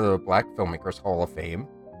actually part of the Black Filmmakers Hall of Fame.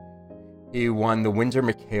 He won the Winsor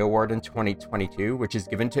McKay Award in 2022, which is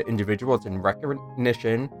given to individuals in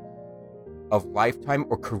recognition of lifetime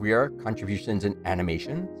or career contributions in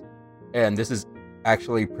animation. And this is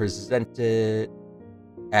actually presented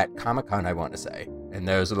at Comic-Con, I want to say. And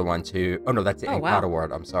those are the ones who... Oh, no, that's the Oh, Ink wow. Pot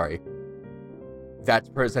Award. I'm sorry. That's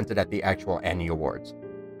presented at the actual Annie Awards.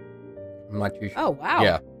 I'm not too sure. Oh wow.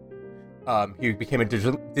 Yeah. He became a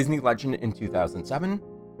Disney legend in 2007.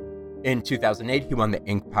 In 2008, he won the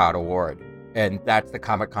Ink Pod Award, and that's the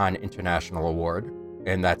Comic-Con International Award,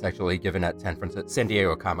 and that's actually given at San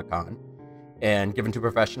Diego Comic-Con, and given to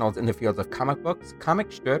professionals in the fields of comic books,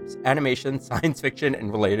 comic strips, animation, science fiction,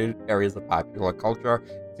 and related areas of popular culture.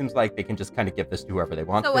 Seems like they can just kind of give this to whoever they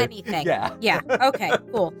want So to. anything. Yeah. Yeah. Okay.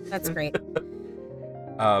 Cool. That's great.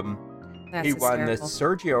 That's He won the hysterical.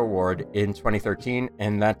 Sergio Award in 2013,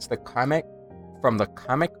 and that's the comic from the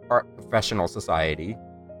Comic Art Professional Society.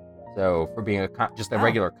 So for being just a Oh.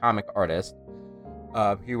 regular comic artist,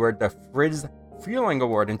 he won the Fritz Freeling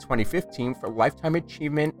Award in 2015 for Lifetime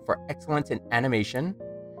Achievement for Excellence in Animation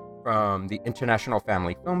from the International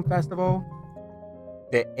Family Film Festival.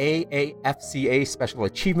 The AAFCA Special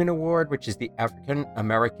Achievement Award, which is the African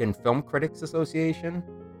American Film Critics Association.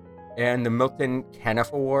 And the Milton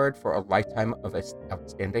Caniff Award for a lifetime of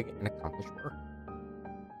outstanding and accomplished work.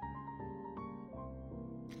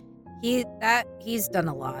 He's done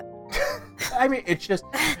a lot. I mean, it's just,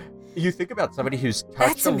 you think about somebody who's touched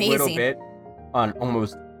That's a little amazing. bit on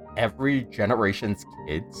almost every generation's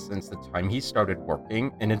kids since the time he started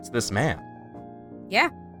working, and it's this man. Yeah.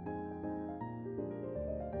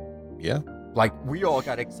 Yeah. Like, we all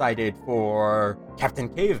got excited for Captain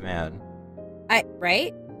Caveman,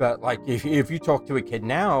 Right? but like, if you talk to a kid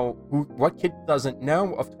now, what kid doesn't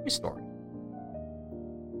know of Toy Story?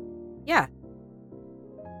 Yeah.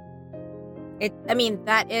 I mean,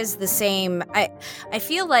 that is the same. I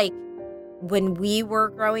feel like when we were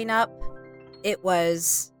growing up, it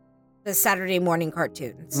was the Saturday morning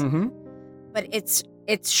cartoons. Mm-hmm. But it's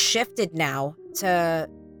shifted now to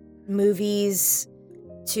movies,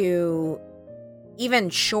 to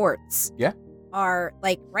even shorts. Yeah. Are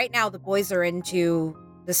like right now the boys are into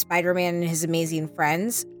the Spider-Man and His Amazing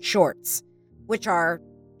Friends shorts, which are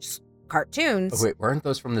just cartoons. Oh, wait, weren't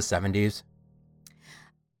those from the 70s?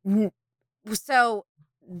 So,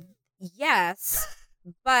 yes,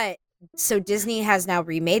 but so Disney has now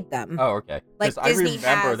remade them. Oh, okay. Like, 'Cause I Disney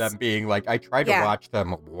remember has- them being like, I tried to Yeah. watch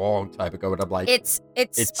them a long time ago, and I'm like, It's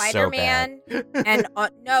so Spider-Man and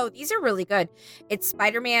no, these are really good. It's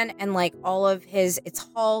Spider-Man and like all of it's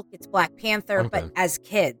Hulk, it's Black Panther, but Okay. as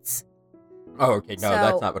kids. oh, okay, no, So-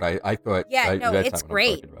 that's not what I thought. Yeah, no, that's it's not what I'm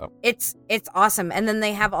great. talking about. It's awesome. And then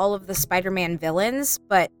they have all of the Spider-Man villains,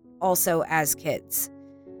 but also as kids.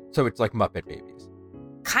 So it's like Muppet Babies.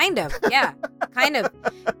 Kind of, yeah, kind of.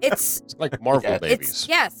 It's It's like Marvel Yeah, babies.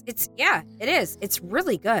 it is. It's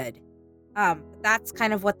really good. That's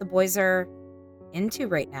kind of what the boys are into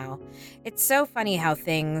right now. It's so funny how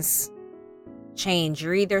things change.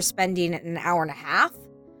 You're either spending an hour and a half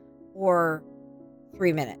or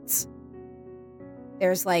 3 minutes.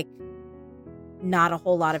 There's like not a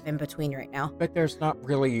whole lot of in between right now. But there's not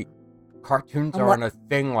really cartoons And what- aren't a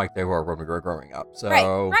thing like they were when we were growing up. So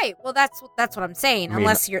Right. Well, that's what I'm saying. I mean-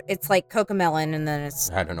 Unless it's like Cocomelon and then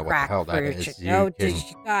it's I don't know what the crack hell that for your is. chick- You No, can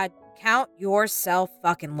God, count yourself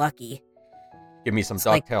fucking lucky. give me some it's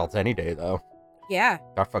like- DuckTales any day, though. Yeah.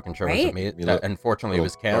 That fucking show Right? was amazing. You know, Unfortunately, it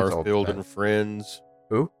was canceled. Garfield but- and Friends.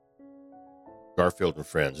 Who? Garfield and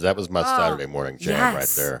Friends. That was my Oh, Saturday morning jam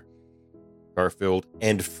yes. right there. Garfield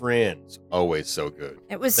and Friends. Always so good.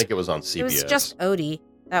 It I was think it was on CBS. it was just Odie.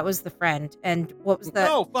 That was the friend. And what was the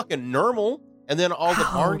No, fucking Normal. And then all the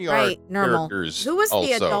Oh, Barnyard right, Normal. characters. Who was also.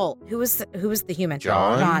 the adult? Who was the human?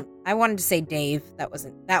 John? I wanted to say Dave. That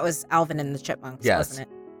was Alvin and the Chipmunks, Yes. wasn't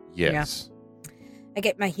it? Yes. I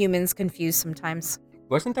get my humans confused sometimes.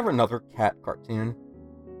 Wasn't there another cat cartoon?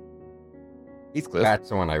 Heathcliff. That's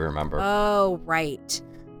the one I remember. Oh, right.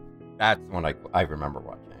 That's the one I remember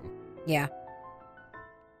watching. Yeah.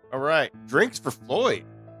 All right. Drinks for Floyd.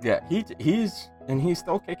 Yeah, he's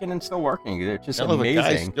still kicking and still working. It's just Hell of a guy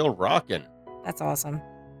amazing. still rocking. That's awesome.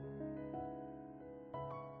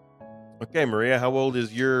 Okay, Maria, how old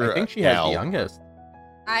is your I think she has gal? the youngest.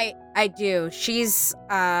 I do. She's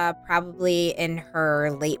probably in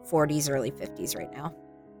her late 40s, early 50s right now.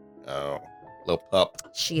 Oh, little pup.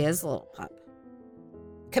 She is a little pup.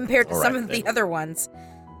 Compared to All some right, of the then. other ones,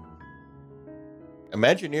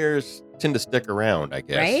 Imagineers tend to stick around, I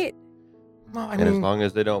guess. right? Well, I And as mean, long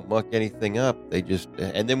as they don't muck anything up, they just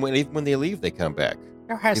and then even when they leave, they come back.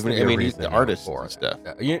 there has even- to be I a mean, he's reason the artist for and it. stuff.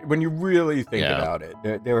 When you really think Yeah. about it,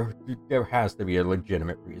 there has to be a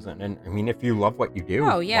legitimate reason. And I mean, if you love what you do,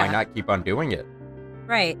 Oh, yeah. why not keep on doing it?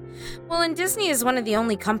 Right. Well, and Disney is one of the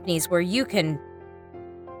only companies where you can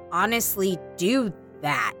honestly do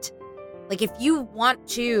that. Like, if you want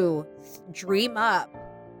to dream up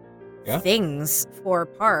Yeah. things for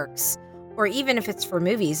parks, or even if it's for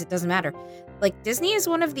movies, it doesn't matter. Like, Disney is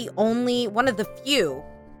one of the few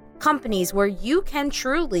companies where you can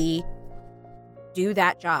truly do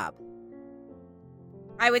that job.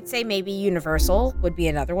 I would say maybe Universal would be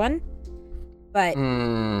another one. But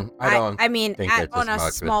I don't. I mean, think it's on as a much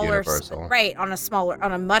with smaller, Universal. right? On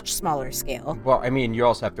a much smaller scale. Well, I mean, you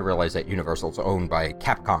also have to realize that Universal's owned by not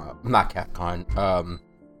Capcom,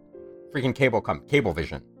 freaking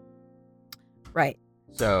Cablevision. Right.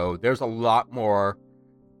 So there's a lot more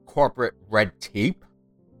corporate red tape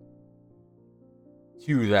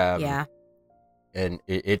to them. Yeah. And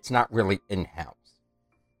it's not really in-house.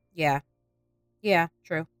 Yeah. Yeah.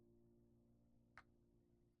 True.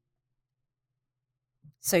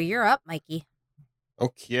 So you're up, Mikey.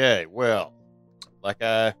 Okay, well, like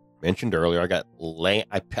I mentioned earlier, I got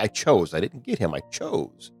I chose. I didn't get him. I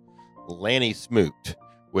chose Lanny Smoot,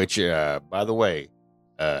 which, by the way,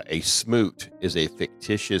 a smoot is a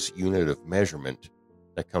fictitious unit of measurement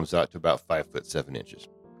that comes out to about 5'7"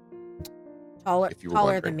 Taller, If you were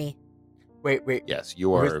taller wondering. than me. Wait. Yes, you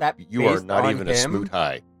Was are. that You are based not on even a him? smoot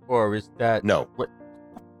high. Or is that... No, What?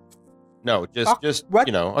 no, just Fuck, what?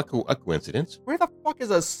 you know, a coincidence. Where the fuck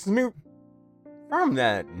is a smoot from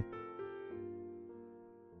then?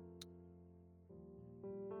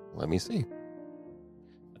 Let me see.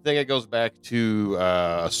 I think it goes back to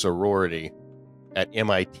a sorority at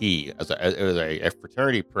MIT as a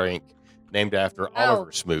fraternity prank named after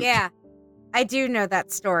Oliver Smoot. Yeah, I do know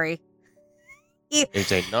that story.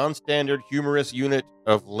 It's a non-standard humorous unit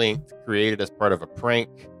of length created as part of a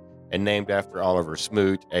prank and named after Oliver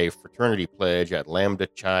Smoot, a fraternity pledge at Lambda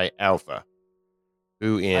Chi Alpha,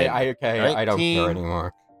 who in I don't care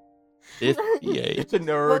anymore. 58. It's a Well,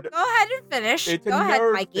 nerd. go ahead and finish. It's Go a ahead,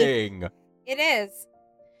 nerd Mikey. thing. It is.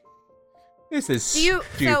 This is Do you-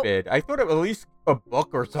 stupid. I thought it was at least a book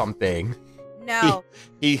or something. No.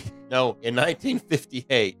 In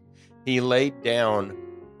 1958, he laid down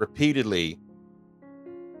repeatedly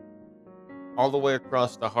all the way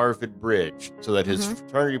across the Harvard Bridge so that his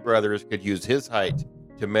fraternity brothers could use his height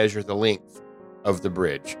to measure the length of the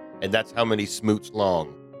bridge. And that's how many smoots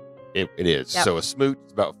long it is. Yep. So a smoot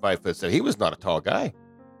is about 5'7". He was not a tall guy.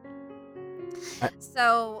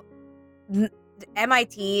 So,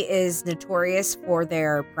 MIT is notorious for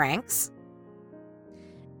their pranks.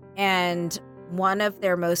 And one of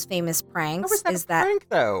their most famous How pranks was that is a that prank,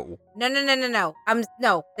 though? no.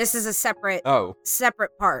 No, this is a separate Oh.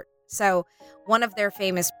 part. So, one of their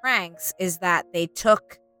famous pranks is that they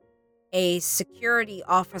took a security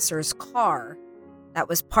officer's car that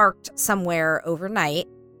was parked somewhere overnight,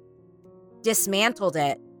 dismantled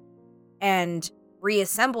it, and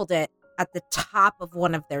reassembled it at the top of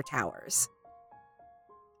one of their towers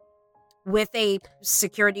with a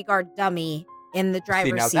security guard dummy in the See,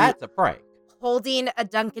 driver's now seat that's a prank. holding a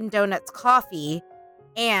Dunkin' Donuts coffee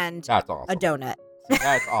and That's awesome. a donut. See,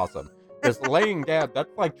 that's awesome. Because laying down,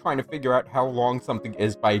 that's like trying to figure out how long something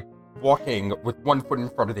is by walking with one foot in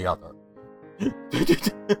front of the other.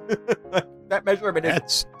 That measurement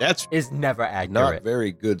That's is never accurate. not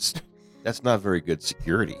very good. That's not very good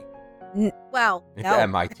security. Well, It's no.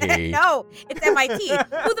 MIT. No, it's MIT.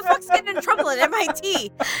 Who the fuck's getting in trouble at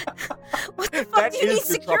MIT? What the fuck That do you need is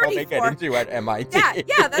the trouble security they get for? into at MIT.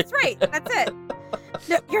 Yeah, that's right. That's it.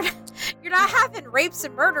 No, you're not having rapes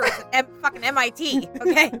and murders at fucking MIT,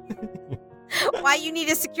 okay? Why you need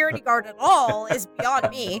a security guard at all is beyond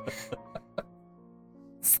me.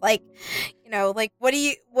 It's like, like what are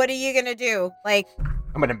you gonna do? Like,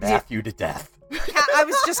 I'm gonna math you to death. I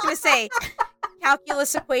was just gonna say,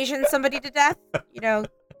 calculus equation somebody to death.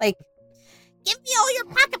 Like, give me all your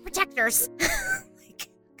pocket protectors. Like,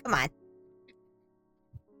 come on.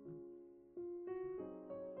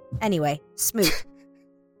 Anyway, Smoot.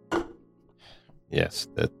 Yes,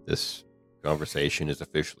 that this conversation is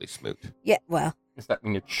officially Smoot. Yeah, well, Does that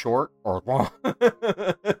mean it's short or long?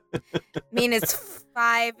 I mean it's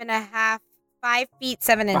 5 feet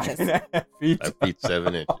 7 inches. 5.5 feet. 5 feet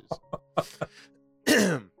 7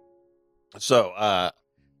 inches. So,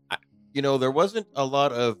 there wasn't a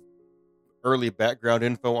lot of early background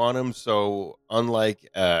info on him. So, unlike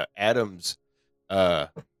Adam's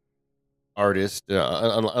artist,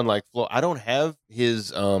 unlike Flo, I don't have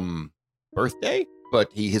his birthday, but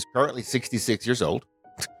he is currently 66 years old.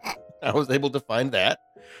 I was able to find that.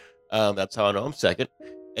 That's how I know I'm second.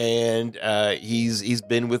 And he's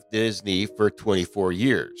been with Disney for 24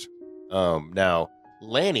 years. Now,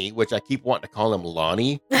 Lanny, which I keep wanting to call him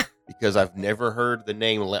Lonnie, because I've never heard the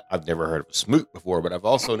name. I've never heard of a Smoot before, but I've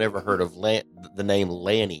also never heard of the name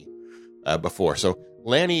Lanny before. So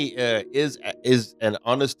Lanny is an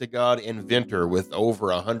honest-to-God inventor with over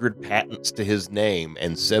 100 patents to his name,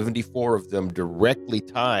 and 74 of them directly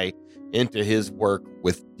tie into his work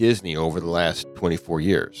with Disney over the last 24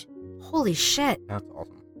 years. Holy shit. That's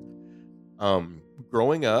awesome.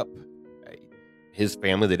 Growing up, his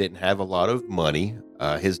family, they didn't have a lot of money.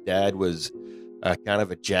 His dad was kind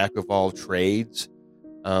of a jack of all trades.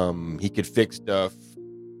 He could fix stuff.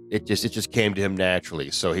 It just came to him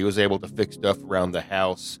naturally. So he was able to fix stuff around the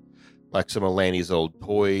house, like some of Lanny's old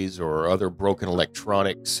toys or other broken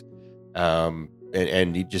electronics.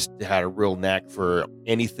 And he just had a real knack for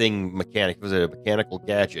anything mechanic. If it was a mechanical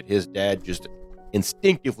gadget, his dad just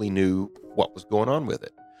instinctively knew what was going on with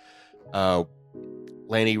it.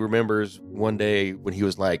 Lanny remembers one day when he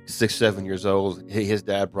was like 6-7 years old, his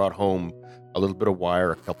dad brought home a little bit of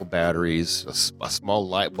wire, a couple batteries, a small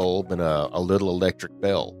light bulb, and a little electric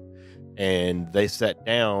bell. And they sat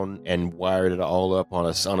down and wired it all up on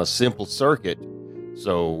a simple circuit.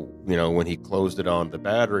 So, when he closed it on the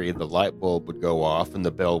battery, the light bulb would go off and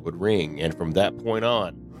the bell would ring. And from that point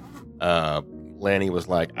on, Lanny was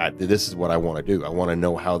like, this is what I want to do. I want to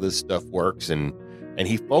know how this stuff works. And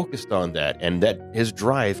he focused on that. And that his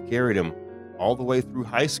drive carried him all the way through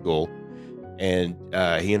high school. And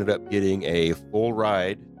he ended up getting a full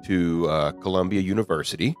ride to Columbia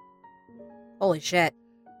University. Holy shit.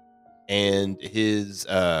 And his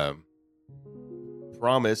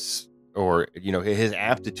promise, or his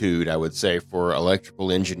aptitude, I would say, for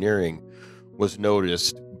electrical engineering was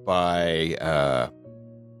noticed by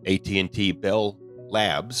AT&T Bell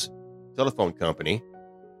Labs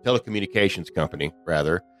telecommunications company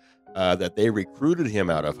rather, that they recruited him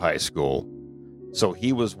out of high school. So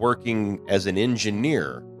he was working as an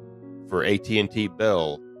engineer for AT&T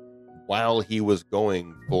Bell while he was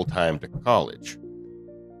going full-time to college.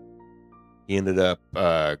 He ended up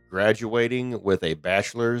graduating with a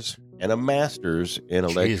bachelor's and a master's in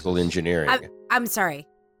electrical engineering. I'm sorry.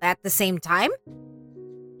 At the same time?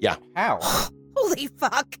 Yeah. How? Holy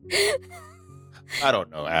fuck. I don't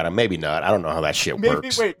know, Adam. Maybe not. I don't know how that shit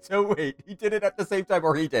works. Wait. He did it at the same time,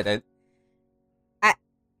 or he didn't?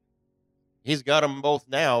 He's got them both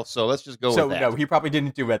now, so let's just go with that. So, no, he probably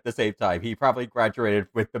didn't do it at the same time. He probably graduated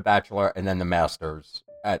with the bachelor and then the master's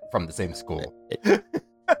from the same school. He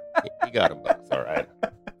got them both, all right.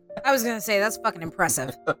 I was going to say, that's fucking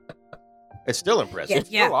impressive. It's still impressive. It's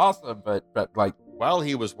still awesome, but like... While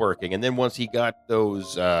he was working, and then once he got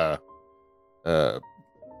those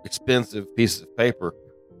expensive pieces of paper,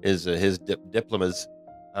 his diplomas,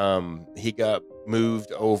 he got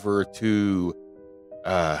moved over to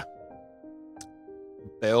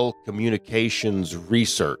Bell Communications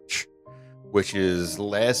Research, which is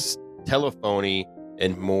less telephony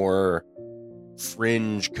and more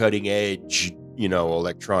fringe, cutting edge,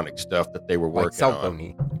 electronic stuff that they were working cell on.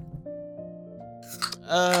 phony.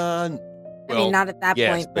 I mean, not at that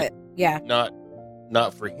point, but yeah.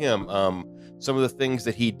 Not for him. Some of the things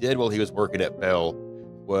that he did while he was working at Bell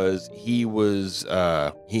was he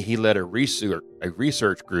led a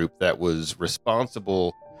research group that was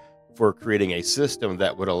responsible for creating a system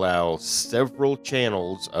that would allow several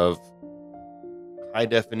channels of high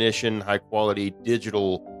definition, high quality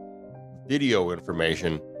digital video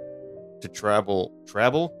information to travel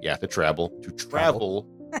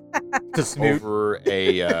to snoot over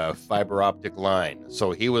a fiber optic line.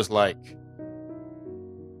 So he was like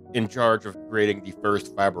in charge of creating the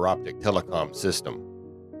first fiber optic telecom system.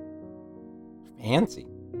 Fancy.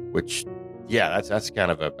 Which, yeah, that's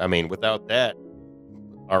kind of without that,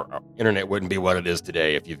 our internet wouldn't be what it is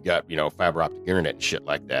today if you've got, fiber optic internet and shit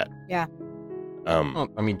like that. Yeah. Well,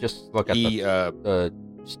 just look at the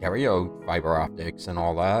stereo fiber optics and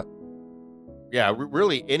all that. Yeah,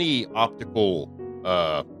 really any optical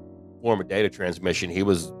form of data transmission, he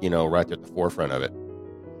was, right there at the forefront of it.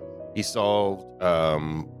 He solved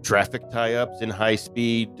traffic tie-ups in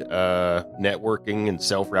high-speed networking and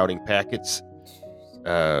self-routing packets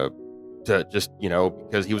to just,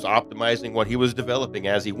 because he was optimizing what he was developing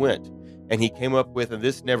as he went. And he came up with, and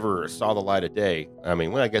this never saw the light of day.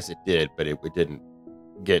 I guess it did, but it didn't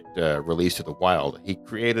get released to the wild. He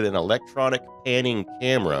created an electronic panning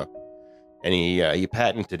camera, and he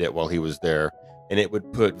patented it while he was there. And it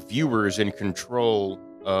would put viewers in control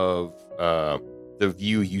of the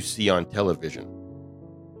view you see on television.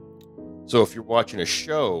 So if you're watching a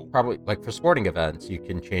show, probably like for sporting events, you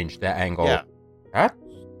can change the angle. Yeah. Huh?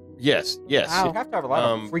 Yes. Wow. You have to have a lot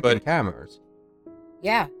of freaking cameras.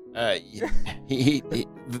 Yeah.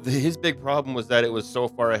 His big problem was that it was so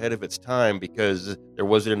far ahead of its time because there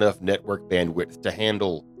wasn't enough network bandwidth to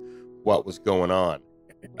handle what was going on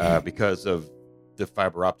because of the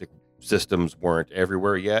fiber optic systems weren't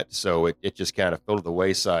everywhere yet. So it just kind of fell to the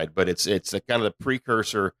wayside. But it's a kind of the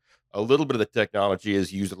precursor. A little bit of the technology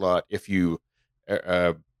is used a lot if you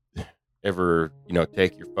ever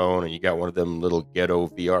take your phone and you got one of them little ghetto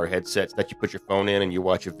VR headsets that you put your phone in and you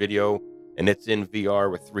watch a video and it's in VR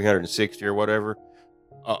with 360 or whatever.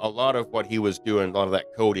 A lot of what he was doing, a lot of that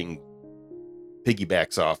coding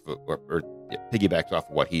piggybacks off of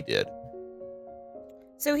what he did.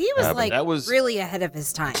 So he was really ahead of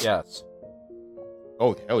his time. Yes.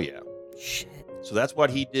 Oh, hell yeah. Shit. So that's what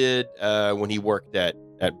he did when he worked at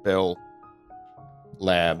Bell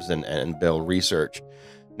Labs and Bell Research.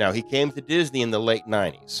 Now, he came to Disney in the late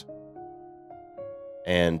 90s.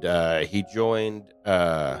 And he joined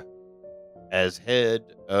as head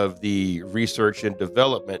of the research and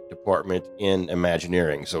development department in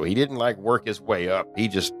Imagineering. So he didn't like work his way up. He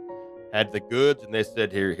just had the goods, and they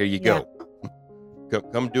said, "Here you go.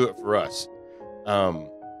 Come do it for us."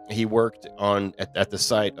 He worked at the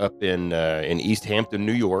site up in East Hampton,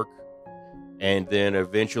 New York, and then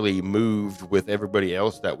eventually moved with everybody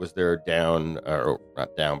else that was there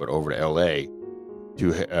not down, but over to L.A.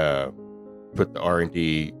 to put the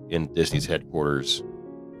R&D in Disney's headquarters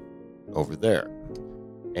over there.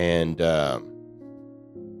 And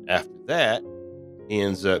after that, he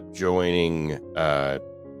ends up joining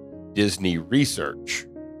Disney Research,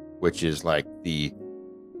 which is like the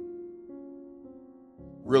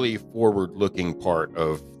really forward-looking part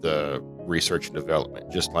of the research and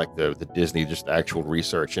development, just like the Disney, just actual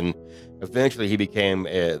research. And eventually he became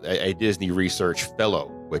a Disney Research Fellow,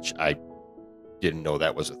 which I didn't know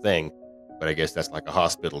that was a thing, but I guess that's like a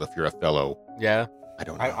hospital if you're a fellow. Yeah. I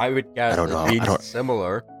don't know. I would guess I don't know. it means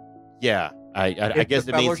similar. Yeah, I guess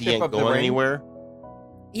the it means he Fellowship ain't of the going Ring? anywhere.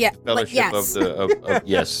 Yeah, but Fellowship yes. of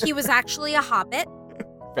yes. He was actually a hobbit.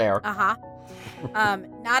 Fair. Uh-huh.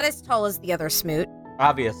 Not as tall as the other Smoot,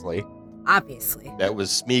 Obviously. obviously. That was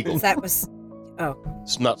Smeagol. That was... Oh.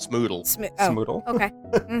 It's not Smoodle, Smoot. Oh, Smoodle. okay.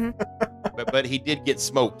 hmm but he did get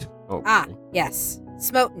smoked. Oh. Ah, yes.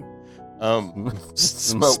 Smoten.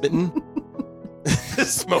 Smitten.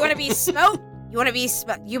 You want to be smote? You want to be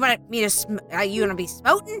you want me to you want to be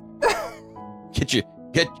smoten? Get your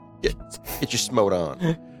smote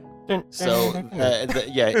on. So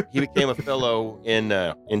he became a fellow in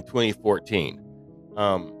 2014.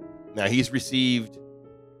 Now he's received a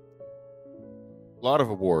lot of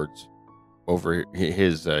awards over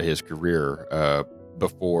his career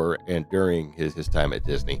before and during his time at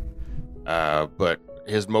Disney, but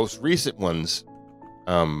his most recent ones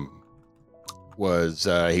was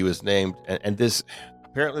he was named, and this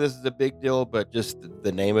apparently this is a big deal, but just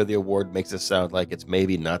the name of the award makes it sound like it's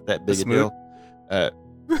maybe not that big a deal.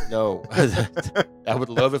 No, I would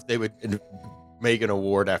love if they would make an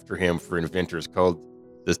award after him for inventors called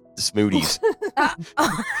the Smoothies.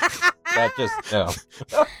 That just no.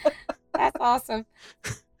 That's awesome.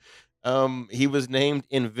 He was named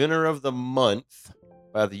Inventor of the Month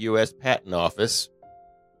by the U.S. Patent Office.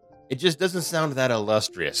 It just doesn't sound that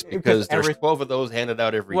illustrious because there's 12 of those handed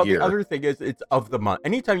out every year. The other thing is it's of the month.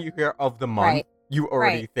 Anytime you hear of the month, Right. you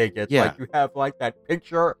already think it's Yeah. like you have like that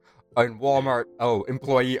picture in Walmart,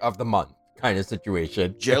 employee of the month kind of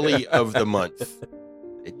situation. Jelly of the Month.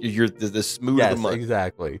 You're the Smoot Yes, of the Month.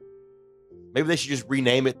 exactly. Maybe they should just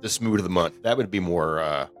rename it the Smoot of the Month. That would be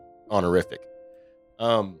more honorific.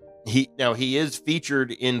 He is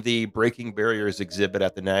featured in the Breaking Barriers exhibit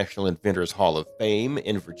at the National Inventors Hall of Fame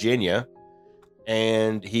in Virginia,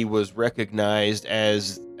 and he was recognized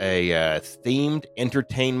as a Themed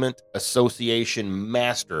Entertainment Association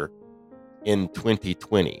Master in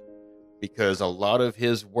 2020, because a lot of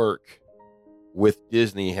his work with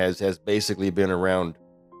Disney has basically been around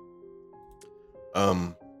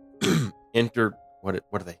what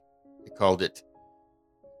are they called it,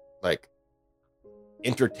 like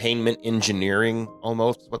entertainment engineering,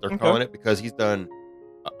 almost is what they're calling it, because he's done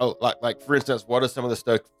like for instance, what are some of the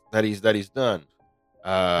stuff that he's done?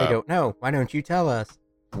 I don't know. Why don't you tell us?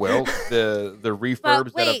 Well, the refurbs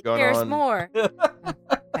But that have wait, gone there's on more.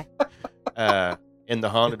 in the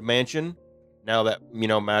Haunted Mansion, now that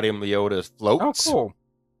Madame Leota's floats. Oh, cool.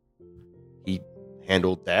 He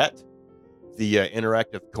handled that. The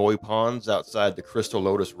interactive koi ponds outside the Crystal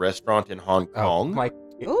Lotus restaurant in Hong Kong.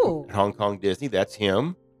 Ooh. At Hong Kong Disney, that's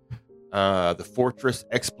him. The Fortress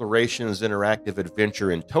Explorations Interactive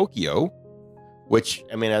Adventure in Tokyo, which,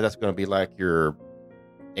 I mean, that's going to be like your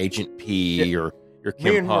Agent P or your Me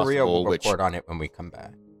Kim and Maria Possible, will which report on it when we come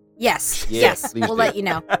back. Yes. Yeah, Yes. please We'll do. let you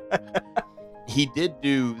know. he did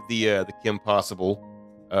do the Kim Possible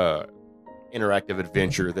interactive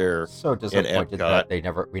adventure there. So disappointed Epcot.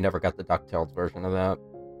 that we never got the DuckTales version of that.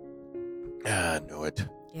 I know it.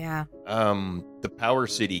 Yeah. The Power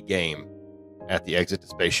City game at the exit to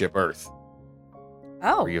Spaceship Earth,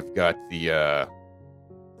 Oh. where you've got the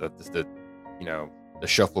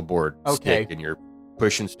shuffleboard Okay. stick and you're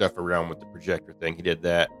pushing stuff around with the projector thing. He did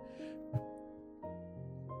that.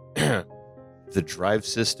 The drive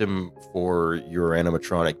system for your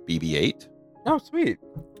animatronic BB-8 Oh, sweet.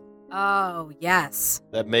 Oh, yes.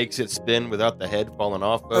 that makes it spin without the head falling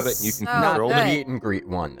off of it, and you can So control good. The it. meet and greet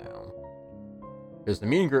one, though. Because the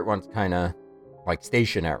meet and greet one's kind of like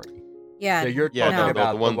stationary. Yeah. So you're Yeah, talking no,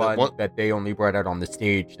 about the one- that they only brought out on the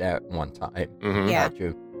stage that one time. Mm-hmm. Yeah. Got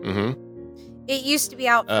you. Mm-hmm. It used to be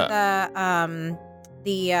out for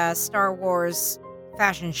the Star Wars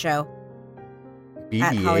fashion show.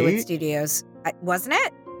 at Hollywood BB-8? Studios. Wasn't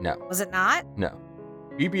it? No, Was it not? no.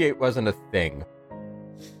 BB-8 wasn't a thing.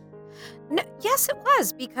 No, yes, it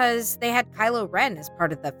was because they had Kylo Ren as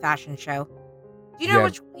part of the fashion show. Do you know Yeah.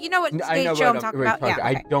 which? You know what I stage know show what I'm talking we're about? Yeah.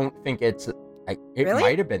 I okay. don't think it's. It Really?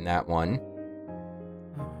 might have been that one.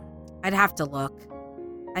 I'd have to look.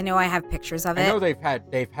 I know I have pictures of I it. know they've had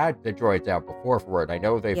the droids out before for it. I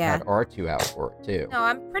know they've Yeah. had R2 out for it too. No,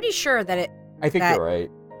 I'm pretty sure that I think that- you're right.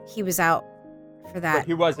 he was out for But that.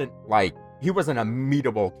 he wasn't a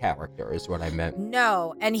meetable character, is what I meant.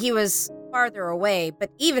 No, and he was farther away. But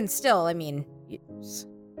even still, I mean, you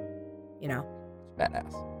know, It's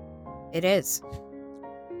badass. it is.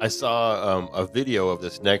 I saw a video of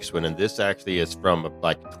this next one, and this actually is from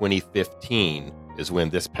like 2015 is when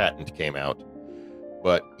this patent came out.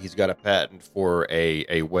 But he's got a patent for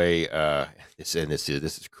a way. This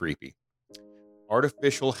is creepy.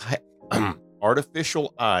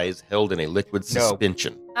 Artificial eyes held in a liquid No.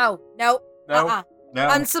 suspension. Oh no, No, no.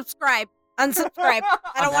 unsubscribe, unsubscribe.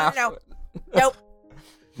 I don't want to know. Nope.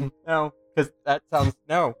 No, because that sounds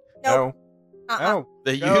no, Nope. no, Uh-uh. no.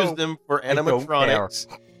 They No, use them for I don't animatronics.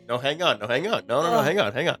 No, hang on. No, Ugh.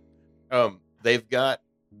 hang on. They've got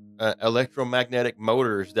electromagnetic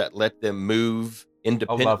motors that let them move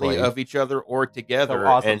independently lovely. of each other or together. So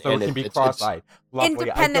awesome. And, so and it can be it's- cross-eyed. Lovely. I don't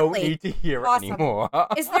Independently. need to hear Awesome. it anymore.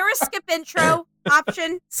 Is there a skip intro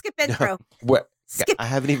option? Skip intro. What? Skip. I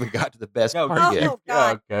haven't even got to the best No, part Oh, yet. no.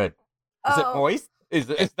 God. Oh, good. Is it Oh. moist? Is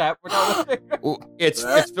that what I was thinking? Well, it's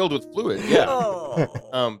filled with fluid. Yeah.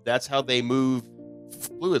 Oh. That's how they move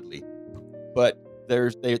fluidly. But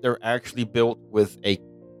they're actually built with a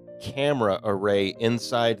camera array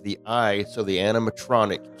inside the eye, so the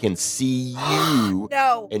animatronic can see you.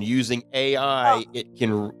 No. And using AI, it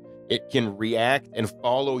can react and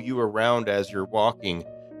follow you around as you're walking,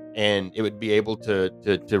 and it would be able to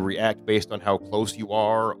react based on how close you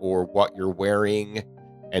are or what you're wearing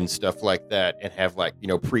and stuff like that, and have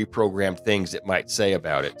pre-programmed things it might say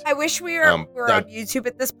about it. I wish we were on that- YouTube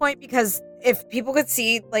at this point because if people could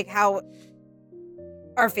see like how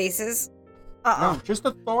our faces. No, just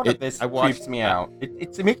the thought of this I watched- creeps me out.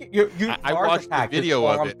 It's making you. I are watched the attack, is video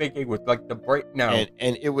all of I'm it. thinking with like the break. No,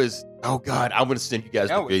 And it was, oh God, I'm going to send you guys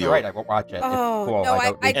no, the it's video. all right. I won't watch it. Oh it's cool. no, I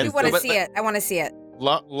don't need do And want to but- see it. I want to see it.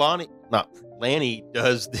 Lanny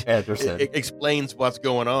does Anderson. explains what's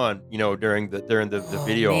going on, during the Oh,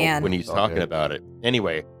 video man. when he's All talking good. about it.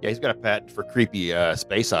 Anyway, yeah, he's got a patent for creepy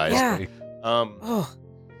space eyes. Yeah. Oh.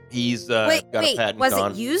 He's Wait, got a patent was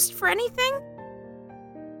on it used for anything?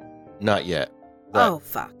 not yet. But- Oh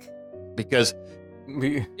fuck. because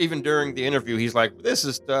even during the interview, he's like, "This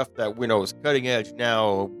is stuff that we know is cutting edge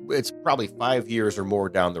now. It's probably 5 years or more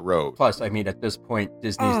down the road." Plus, I mean, at this point,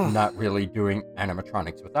 Disney's Ugh. not really doing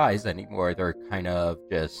animatronics with eyes anymore. They're kind of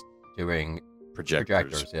just doing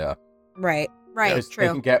projectors. Yeah, Right. Right. Because True.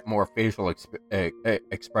 They can get more facial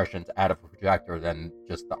expressions out of a projector than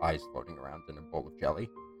just the eyes floating around in a bowl of jelly.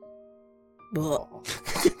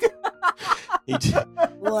 He did-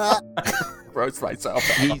 Gross myself.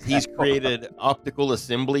 he's created optical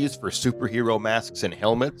assemblies for superhero masks and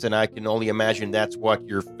helmets, and I can only imagine that's what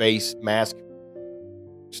your face mask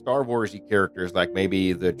Star Warsy characters, like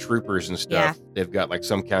maybe the troopers and stuff, they've got like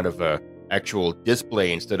some kind of a actual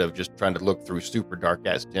display instead of just trying to look through super dark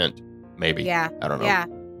ass tint. Maybe. Yeah. I don't know. Yeah.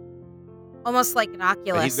 Almost like an But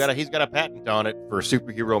Oculus. he's got a patent on it for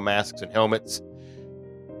superhero masks and helmets.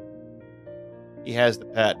 He has the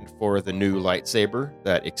patent for the new lightsaber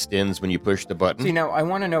that extends when you push the button. See, now I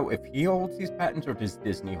want to know if he holds these patents or does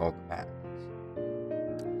Disney hold the patents?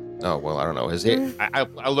 Oh, well, I don't know. Mm.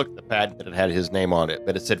 I looked at the patent that it had his name on it,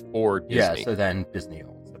 but it said for Disney. Yeah, so then Disney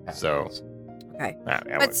holds the patents. So- Okay. Ah,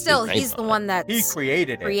 yeah, But his still, name's he's the on it. one that's he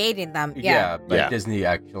created it. creating them. Yeah, but Yeah. Disney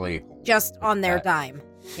actually holds Just on their that. dime.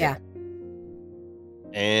 Yeah.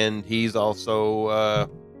 And he's also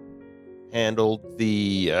handled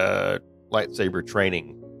the lightsaber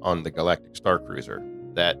training on the Galactic Star Cruiser.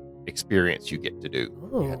 That experience you get to do.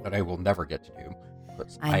 Yeah, Ooh. that I will never get to do.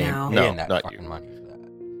 Because I I know. am No, paying that not fucking you. money for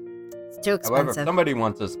that. It's too However, if expensive. somebody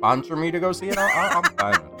wants to sponsor me to go see it, I'm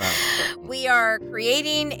fine with that. We are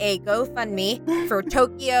creating a GoFundMe for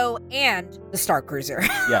Tokyo and the Star Cruiser.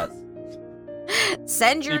 Yes.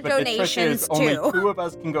 Send your See, but the trick donations is only too, 2 of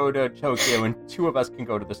us can go to Tokyo and 2 of us can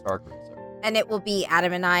go to the Star Cruiser. and it will be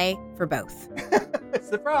Adam and I for both.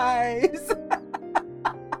 Surprise!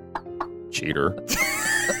 Cheater.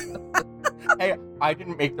 Hey, I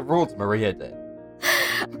didn't make the rules, Maria did.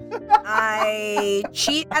 I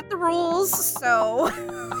cheat at the rules, so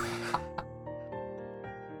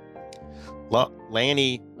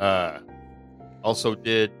Lanny also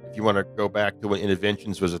did if you want to go back to when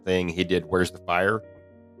Interventions was a thing, he did Where's the Fire?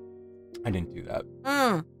 I didn't do that.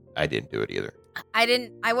 I didn't do it either.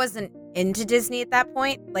 I wasn't into Disney at that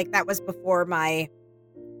point. Like, that was before my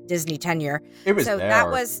Disney tenure. It was so there. that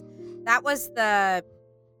was the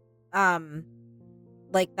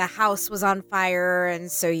like the house was on fire,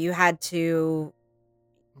 and so you had to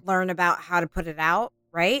learn about how to put it out,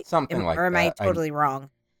 right? Something like or am that. I totally wrong?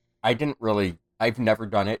 I've never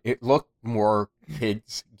done it. It looked more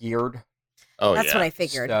kids geared. Oh, That's yeah. what I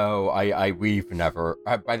figured. So we've never.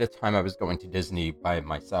 By the time I was going to Disney by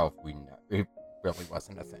myself, it really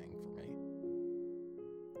wasn't a thing for me.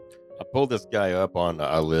 I pulled this guy up on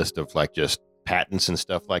a list of like just patents and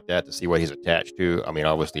stuff like that to see what he's attached to. I mean,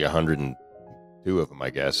 obviously 102 of them, I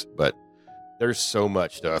guess, but there's so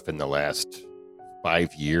much stuff in the last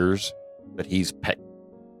 5 years that he's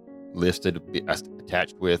listed,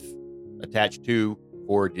 attached to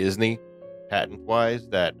for Disney patent wise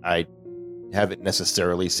that I haven't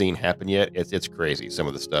necessarily seen happen yet. It's crazy. Some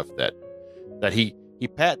of the stuff that he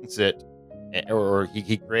patents it, or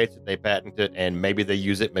he creates it, they patent it, and maybe they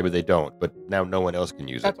use it, maybe they don't, but now no one else can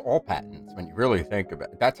use That's it. all patents when you really think about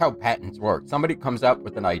it. That's how patents work. Somebody comes up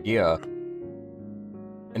with an idea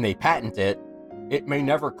and they patent it. It may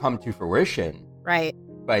never come to fruition, Right.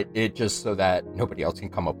 but it just so that nobody else can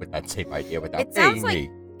come up with that same idea without It sounds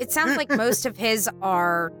paying me. It sounds like most of his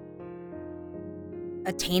are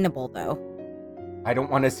attainable, though. I don't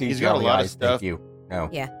want to see He's got a jelly lot of eyes, stuff. Thank you. No.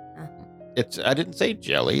 Yeah. I didn't say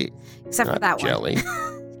jelly, Except for not that jelly.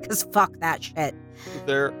 one. Because fuck that shit.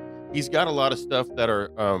 He's got a lot of stuff that are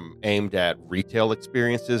aimed at retail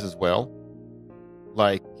experiences as well.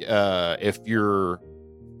 Like if your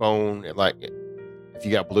phone, like if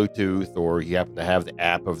you got Bluetooth or you happen to have the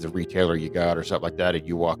app of the retailer you got or something like that, and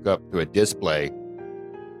you walk up to a display,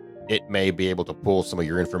 it may be able to pull some of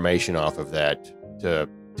your information off of that to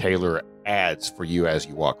tailor ads for you as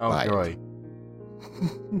you walk Oh, by joy.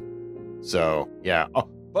 it. So, yeah. Oh,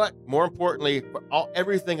 but more importantly,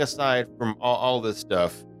 everything aside from all this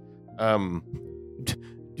stuff,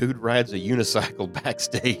 dude rides a unicycle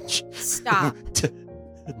backstage Stop. to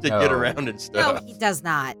No. get around and No, stuff. he does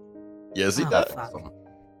not. Yes, he Oh, does. fuck.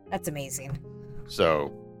 That's amazing.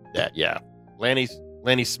 So, yeah. Lanny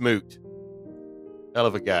Smoot. Hell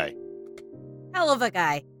of a guy. Hell of a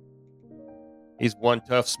guy. He's one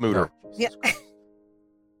tough smooter. Yeah.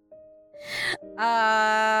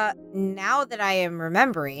 Now that I am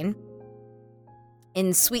remembering,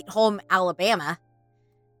 in Sweet Home Alabama,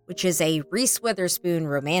 which is a Reese Witherspoon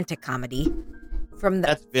romantic comedy from the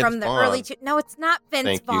That's Vince Vaughn. early no, it's not Vince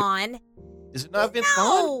Thank you. Vaughn. Is it not Vince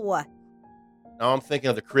Vaughn? No. No, I'm thinking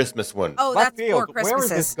of the Christmas one. Oh, Left that's Four field. Where is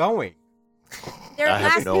this Christmases. going? Their I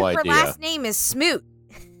have last no her idea. last name is Smoot.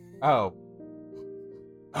 Oh,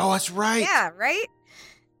 Oh, that's right. Yeah, right?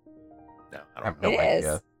 No, I I don't have no It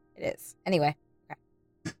idea. is. It is. Anyway.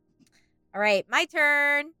 Okay. All right, my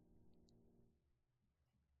turn.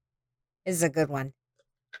 This is a good one.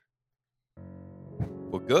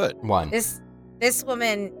 Well, good. One. This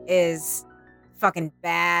woman is fucking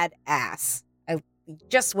badass.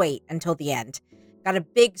 Just wait until the end. Got a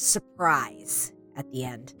big surprise at the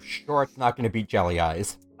end. Sure, it's not going to be jelly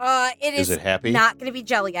eyes. It Is is it happy? not going to be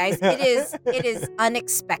jelly eyes. It is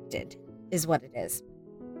unexpected, is what it is.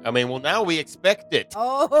 I mean, well, now we expect it.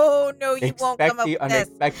 Oh no, you won't Expect come up the with this.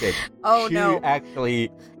 unexpected. Oh she no! actually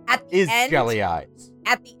At the is end, jelly eyes.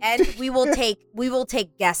 at the end, we will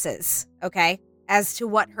take guesses, okay, as to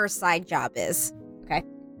what her side job is. Okay,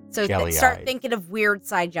 so Jelly start eyes. thinking of weird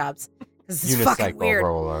side jobs because it's fucking Unicycle weird.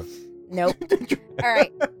 roller. Nope. All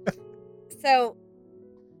right. So,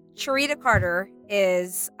 Sharita Carter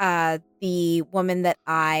is the woman that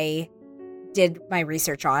I did my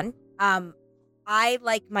research on. I,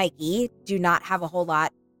 like Mikey, do not have a whole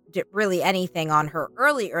lot, really anything on her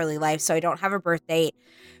early life, so I don't have a birth date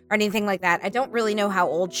or anything like that. I don't really know how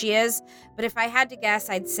old she is, but if I had to guess,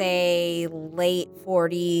 I'd say late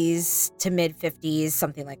 40s to mid 50s,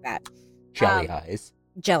 something like that. Jelly eyes.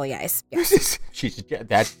 Jelly eyes. Yeah.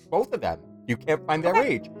 That's both of them. You can't find their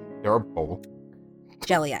age. They're both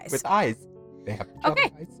Jelly eyes. with eyes. They have jelly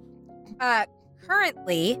Okay. eyes.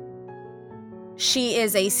 Currently, she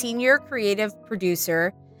is a senior creative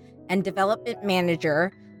producer and development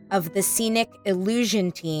manager of the Scenic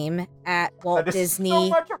Illusion team at Walt That is Disney. so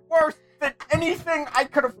much worse than anything I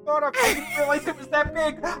could have thought of. I didn't realize it was that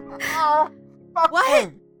big. Oh, fuck What?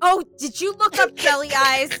 me. Oh, did you look up Jelly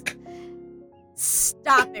Eyes?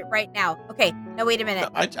 Stop it right now. Okay, now wait a minute.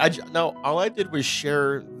 No, all I did was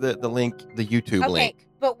share the link, the YouTube Okay, link,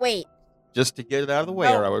 but wait. just to get it out of the way,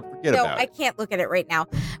 No, or I would forget No, about I it. can't look at it right now.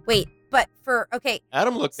 Wait, but okay.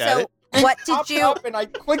 Adam looked at So it. What did popped you? up and I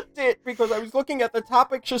clicked it because I was looking at the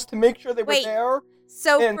topics just to make sure they were Wait. there.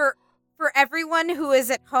 So And- for everyone who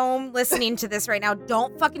is at home listening to this right now,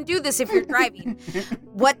 don't fucking do this if you're driving.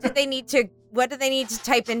 What do they need to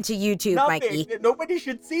type into YouTube, Nothing. Mikey? Nobody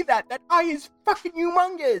should see that. That eye is fucking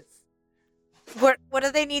humongous. What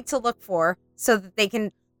do they need to look for so that they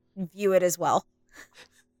can view it as well?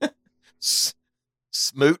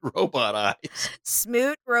 Smoot robot eyes.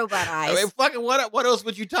 Smoot robot eyes. I mean, fucking what else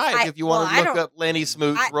would you type if you wanted I to look don't- up Lenny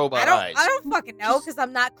Smoot's robot eyes? I don't fucking know because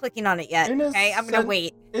I'm not clicking on it yet. In a Okay, I'm gonna sense-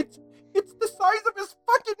 wait. It's the size of his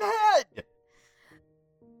fucking head.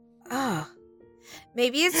 Oh,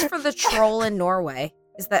 maybe it's for the troll in Norway.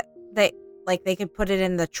 Is that they could put it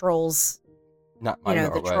in the trolls? Not my The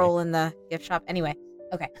Norway. troll in the gift shop. Anyway,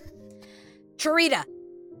 okay. Charita,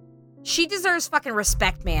 she deserves fucking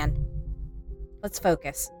respect, man. Let's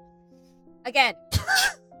focus. Again,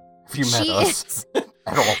 If you met she us is.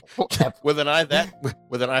 at all. with an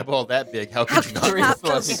eyeball that big, how How could you could not you not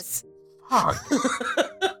Seriously. focus? Fuck.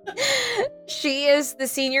 She is the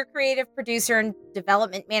senior creative producer and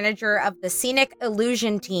development manager of the Scenic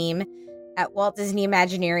Illusion team at Walt Disney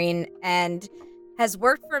Imagineering and has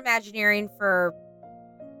worked for Imagineering for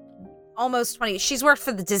almost 20. She's worked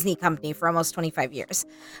for the Disney company for almost 25 years.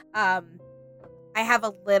 I have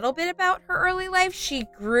a little bit about her early life. She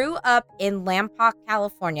grew up in Lompoc,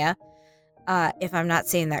 California. If I'm not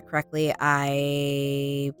saying that correctly,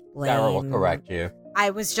 I blame. Sarah will correct you. I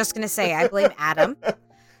was just gonna say I blame Adam.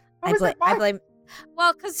 I blame.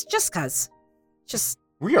 Well, cause.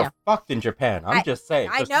 We are yeah. fucked in Japan. I'm just saying.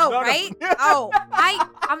 I Just know, none of- right?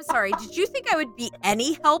 I'm sorry. Did you think I would be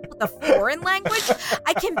any help with a foreign language?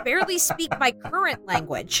 I can barely speak my current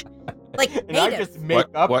language, like And I native, just make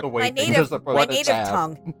up What- the way my things are native, supposed my to native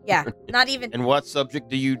sound. tongue. Yeah, not even. And what subject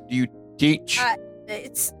do you teach?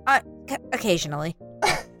 It's occasionally.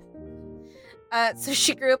 So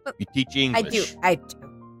she grew up. You teach English. I do.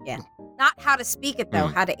 Yeah, not how to speak it though.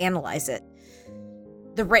 How to analyze it.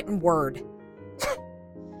 The written word.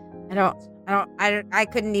 I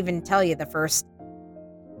couldn't even tell you the first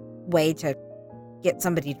way to get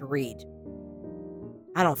somebody to read.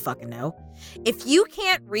 I don't fucking know. If you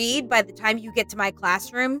can't read by the time you get to my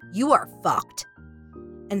classroom, you are fucked.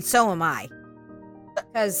 And so am I.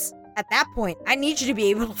 Because at that point, I need you to be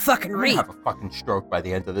able to fucking I'm gonna read. have a fucking stroke by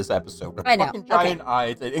the end of this episode. With I know. fucking giant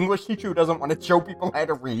eyes. An English teacher who doesn't want to show people how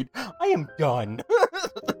to read. I am done.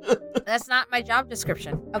 That's not my job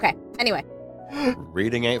description. Okay, anyway,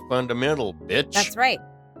 Reading ain't fundamental, bitch. that's right.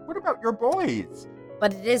 What about your boys?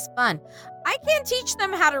 But it is fun. I can't teach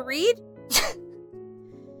them how to read.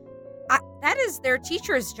 That is their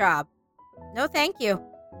teacher's job. No, thank you.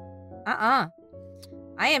 I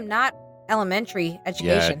am not elementary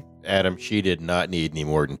education. Adam, she did not need any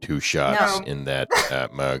more than 2 shots No. in that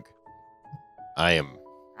mug.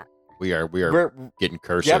 We are We're getting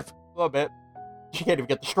cursive. Yep, a little bit. She can't even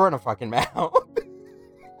get the straw in her fucking mouth.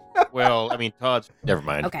 Well, I mean, Todd's. Never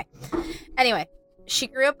mind. Okay. Anyway, she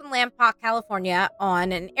grew up in Lompoc, California,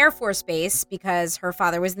 on an Air Force base because her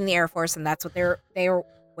father was in the Air Force, and that's what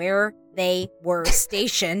where they were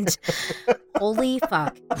stationed. Holy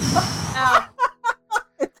fuck!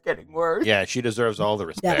 It's getting worse. Yeah, she deserves all the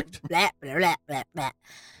respect. Blah, blah, blah, blah,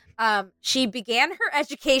 blah. She began her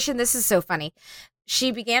education. This is so funny.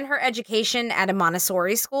 She began her education at a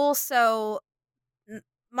Montessori school. So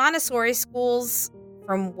Montessori schools,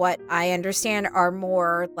 from what I understand, are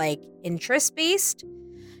more like interest based.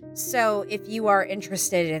 So if you are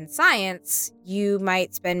interested in science, you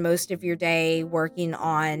might spend most of your day working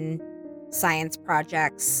on science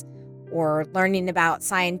projects or learning about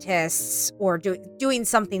scientists or doing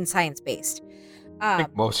something science based. I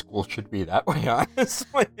think most schools should be that way,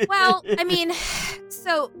 honestly. Well, I mean,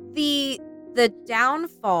 so the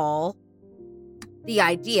downfall, the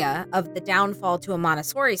idea of the downfall to a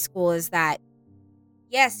Montessori school is that,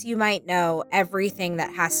 yes, you might know everything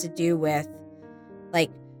that has to do with,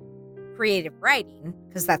 like, creative writing,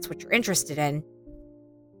 because that's what you're interested in,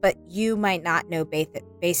 but you might not know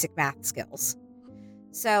basic math skills.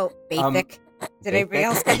 So, basic. Did anybody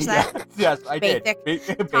else catch that? Yes, I Basic. did.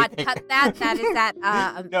 Todd, Basic. cut that. That is at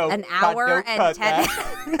No, an Todd, hour don't and cut 10.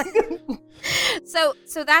 that. So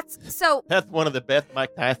That's one of the best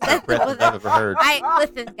Mike Tyson impressions I've ever heard.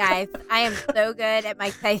 listen, guys. I am so good at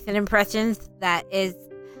Mike Tyson impressions that is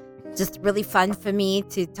just really fun for me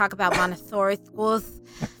to talk about Montessori schools.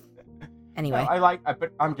 Anyway,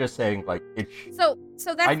 But I'm just saying, like, it's. so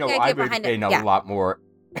that's I know the I idea would behind gain it. a Yeah, lot more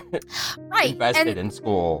right. invested And in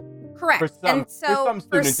school. correct. For some, and so for some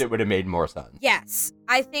students, it would have made more sense. yes,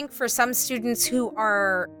 I think for some students who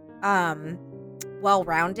are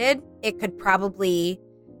well-rounded, it could probably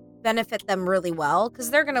benefit them really well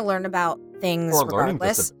because they're going to learn about things Or learning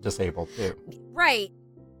regardless. disabled too. Right.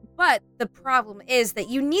 But the problem is that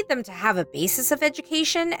you need them to have a basis of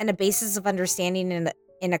education and a basis of understanding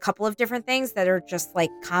in a couple of different things that are just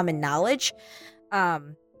like common knowledge. But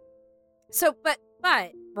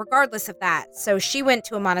regardless of that, so she went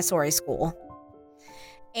to a Montessori school,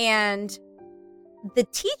 and the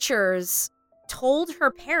teachers told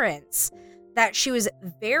her parents that she was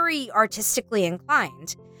very artistically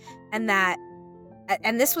inclined, and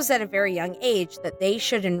this was at a very young age, that they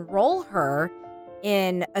should enroll her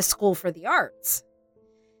in a school for the arts.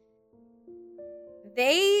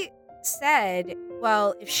 They said,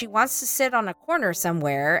 well, if she wants to sit on a corner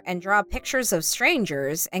somewhere and draw pictures of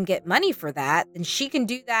strangers and get money for that, then she can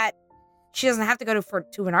do that. She doesn't have to go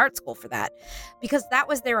to an art school for that, because that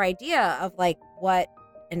was their idea of like what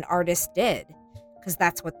an artist did, because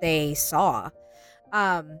that's what they saw.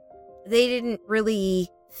 They didn't really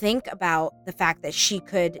think about the fact that she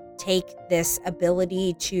could take this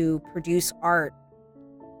ability to produce art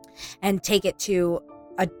and take it to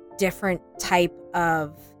a different type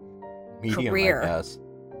of Medium, career. I guess.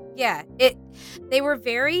 Yeah, they were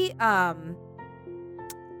very I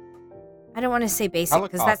don't want to say basic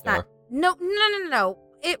because that's not no.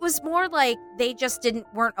 It was more like they just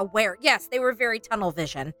weren't aware. Yes, they were very tunnel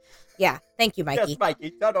vision. Yeah, thank you, Mikey. Yes,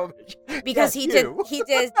 Mikey, tunnel vision. Because Yes, he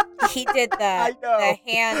did the I know. the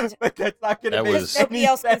hand But that's not going to That make was- Nobody any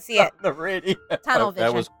else can sense see it. on the radio. tunnel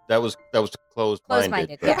vision. That was closed-minded.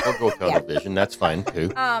 Closed-minded, but yeah. We'll go tunnel vision. That's fine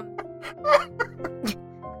too.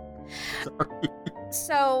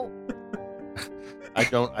 So I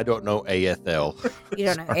don't know AFL. you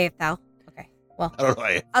don't know AFL? Okay, well, I don't know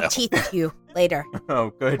AFL. I'll teach you later Oh,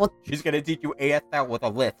 good. Well- She's going to teach you AFL with a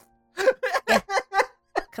lift.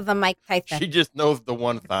 because I'm Mike Tyson. She just knows the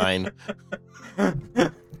one fine.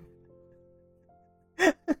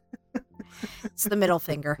 It's the middle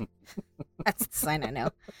finger. That's the sign I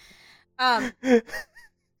know.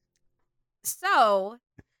 So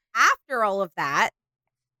after all of that,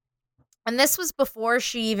 and this was before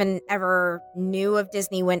she even ever knew of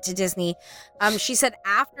Disney, went to Disney. She said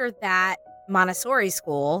after that Montessori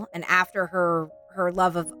school and after her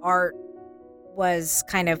love of art was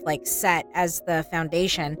kind of like set as the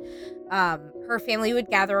foundation, her family would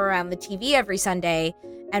gather around the TV every Sunday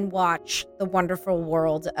and watch The Wonderful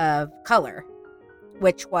World of Color,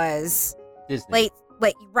 which was Disney.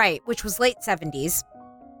 which was late 70s.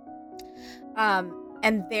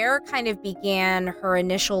 And there kind of began her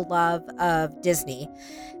initial love of Disney.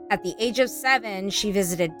 At the age of 7, she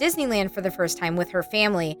visited Disneyland for the first time with her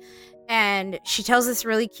family. And she tells this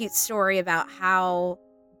really cute story about how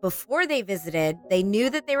before they visited, they knew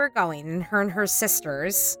that they were going, and her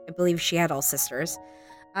sisters, I believe she had all sisters,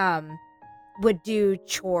 would do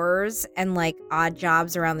chores and like odd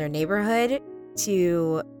jobs around their neighborhood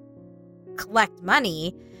to collect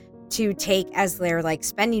money to take as their like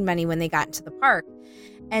spending money when they got into the park.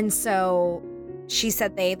 And so she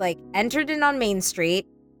said they like entered in on Main Street,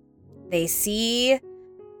 they see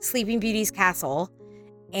Sleeping Beauty's castle,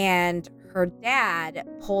 and her dad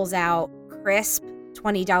pulls out crisp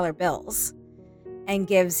 $20 bills and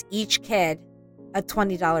gives each kid a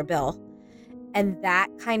 $20 bill. And that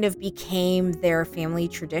kind of became their family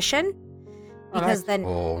tradition. Because then,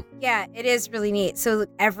 cool. yeah, it is really neat. So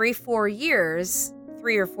every 4 years,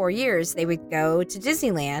 3 or 4 years, they would go to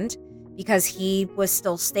Disneyland because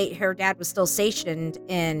her dad was still stationed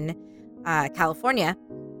in California.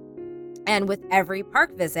 And with every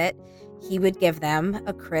park visit, he would give them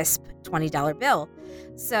a crisp $20 bill.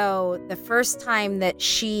 So the first time that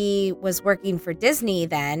she was working for Disney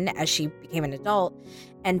then, as she became an adult,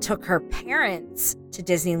 and took her parents to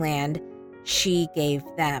Disneyland, she gave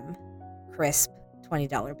them crisp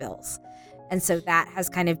 $20 bills. And so that has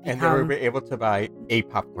kind of become... And they were able to buy a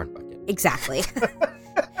popcorn bucket. Exactly.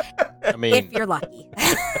 I mean, if you're lucky.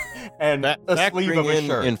 And a sleeve of a in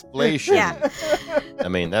shirt. inflation. Yeah. I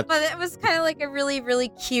mean, that's But it was kind of like a really, really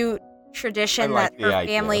cute tradition I like that the her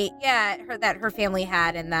idea. family, that her family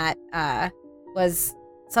had, and that was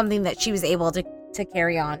something that she was able to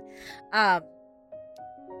carry on.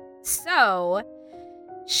 So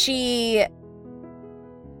she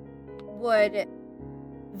would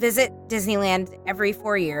visit Disneyland every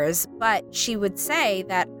 4 years, but she would say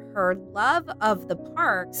that her love of the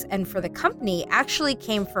parks and for the company actually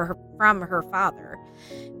came from her father,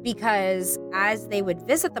 because as they would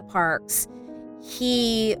visit the parks,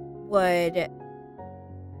 he would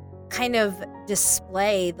kind of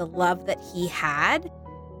display the love that he had,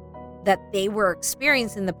 that they were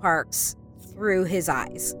experiencing the parks through his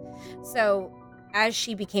eyes. So as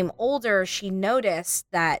she became older, she noticed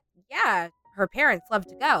that, yeah, her parents loved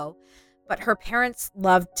to go, but her parents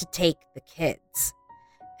loved to take the kids.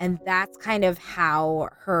 And that's kind of how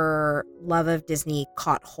her love of Disney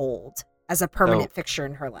caught hold as a permanent fixture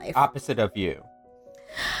in her life. Opposite of you.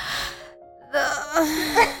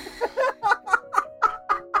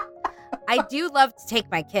 I do love to take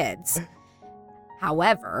my kids.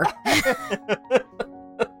 However,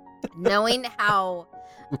 knowing how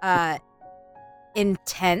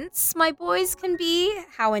intense my boys can be,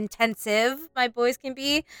 how intensive my boys can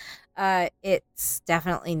be, it's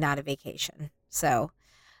definitely not a vacation. So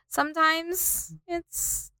sometimes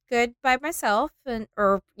it's good by myself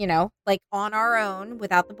or like on our own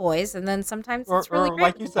without the boys, and then sometimes it's really great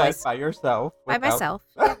like with you the said, boys. by yourself. By myself.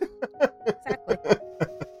 Yeah, exactly.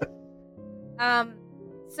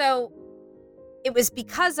 So it was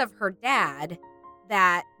because of her dad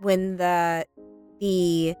that when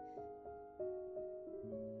the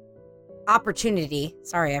opportunity,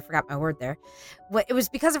 sorry, I forgot my word there. It was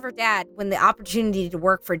because of her dad when the opportunity to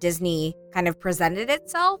work for Disney kind of presented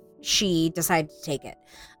itself, she decided to take it.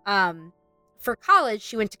 For college,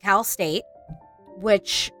 she went to Cal State,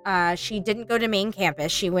 which she didn't go to main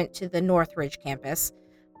campus. She went to the Northridge campus,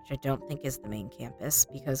 which I don't think is the main campus,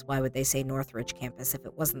 because why would they say Northridge campus if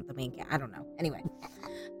it wasn't the main campus? I don't know. Anyway.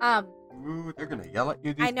 Ooh, they're going to yell at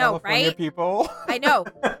you, these I know, California right? people. I know.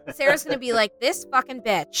 Sarah's going to be like, this fucking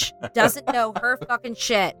bitch doesn't know her fucking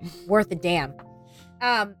shit worth a damn.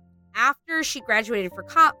 After she graduated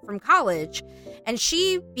from college, and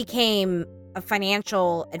she became a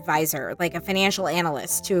financial advisor, like a financial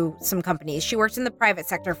analyst to some companies. She worked in the private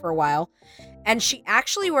sector for a while, and she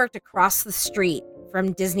actually worked across the street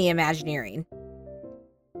from Disney Imagineering.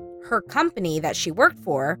 Her company that she worked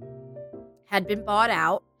for had been bought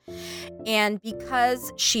out, and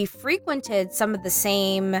because she frequented some of the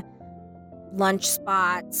same lunch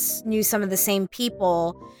spots, knew some of the same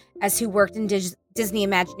people as who worked in Disney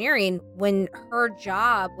Imagineering, when her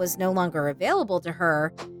job was no longer available to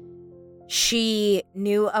her, she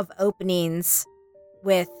knew of openings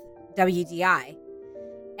with WDI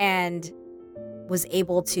and was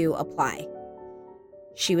able to apply.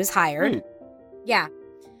 She was hired. Great. Yeah.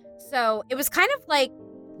 So it was kind of like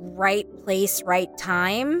right place, right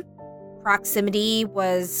time. Proximity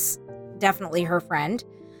was definitely her friend.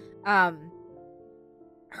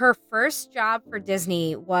 Her first job for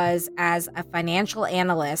Disney was as a financial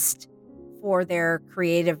analyst for their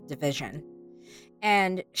creative division.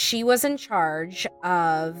 And she was in charge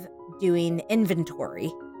of doing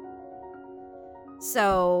inventory.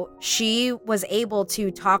 So she was able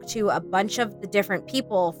to talk to a bunch of the different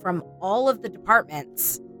people from all of the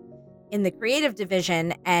departments in the creative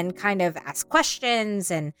division and kind of ask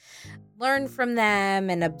questions and learn from them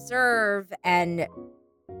and observe. And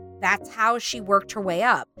that's how she worked her way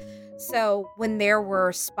up. So when there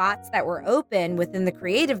were spots that were open within the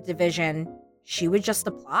creative division, she would just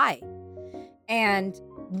apply. And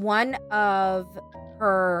one of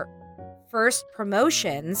her first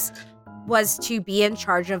promotions was to be in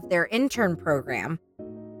charge of their intern program.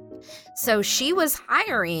 So she was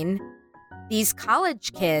hiring these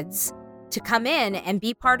college kids to come in and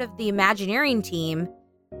be part of the Imagineering team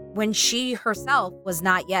when she herself was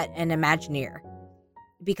not yet an Imagineer,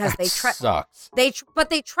 because sucks. But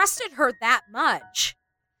they trusted her that much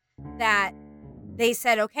that they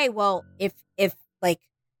said, okay, well, if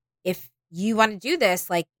you want to do this,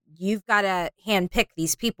 like, you've got to handpick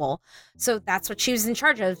these people. So that's what she was in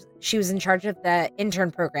charge of. She was in charge of the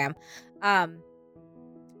intern program.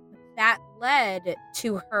 That led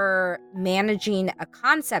to her managing a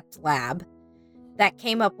concept lab that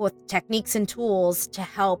came up with techniques and tools to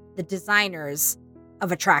help the designers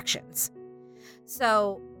of attractions.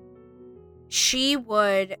 So she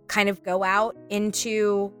would kind of go out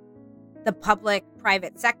into the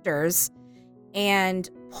public-private sectors and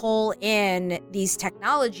pull in these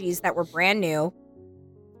technologies that were brand new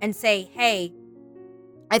and say, hey,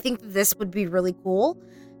 I think that this would be really cool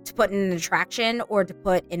to put in an attraction or to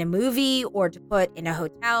put in a movie or to put in a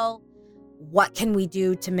hotel. What can we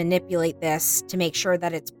do to manipulate this to make sure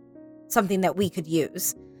that it's something that we could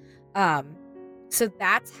use? So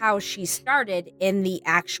that's how she started in the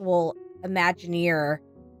actual Imagineer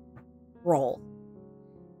role.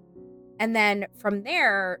 And then from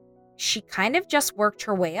there, she kind of just worked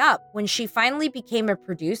her way up. When she finally became a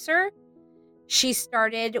producer, she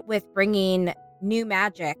started with bringing new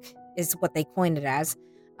magic, is what they coined it as,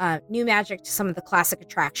 new magic to some of the classic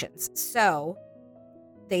attractions. So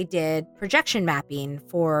they did projection mapping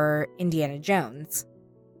for Indiana Jones.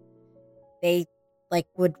 They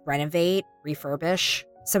would renovate, refurbish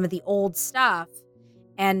some of the old stuff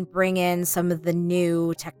and bring in some of the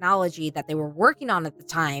new technology that they were working on at the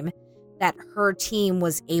time that her team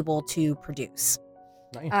was able to produce.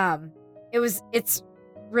 Nice. It's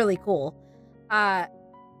really cool.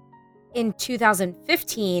 In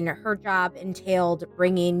 2015, her job entailed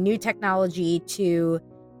bringing new technology to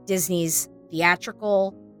Disney's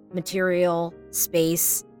theatrical, material,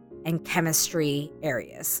 space, and chemistry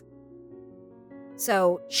areas.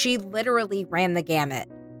 So she literally ran the gamut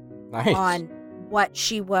Nice. on what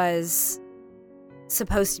she was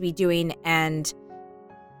supposed to be doing and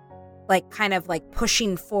kind of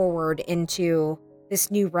pushing forward into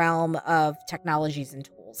this new realm of technologies and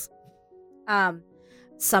tools.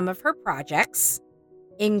 Some of her projects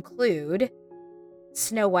include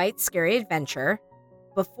Snow White's Scary Adventure,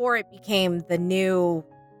 before it became the new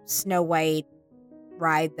Snow White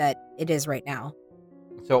ride that it is right now.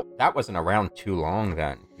 So that wasn't around too long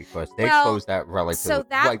then, because they Well, closed that relatively. so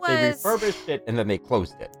that they was- refurbished it and then they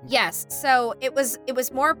closed it. Yes, so it was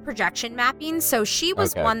more projection mapping. So she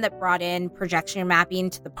was Okay. one that brought in projection mapping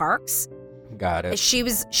to the parks. Got it. She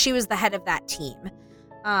was the head of that team.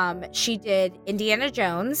 She did Indiana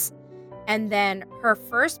Jones, and then her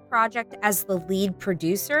first project as the lead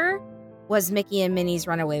producer was Mickey and Minnie's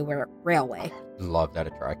Runaway Railway. Love that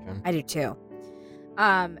attraction. I do too.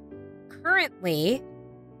 Currently,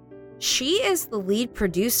 she is the lead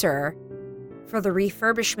producer for the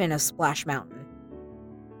refurbishment of Splash Mountain.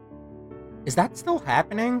 Is that still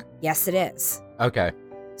happening? Yes, it is. Okay.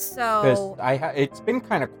 So Because it's been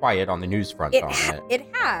kind of quiet on the news front it on it.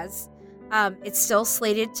 it has. It's still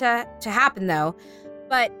slated to happen though.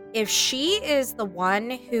 But if she is the one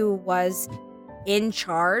who was in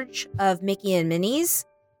charge of Mickey and Minnie's,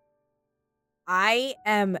 I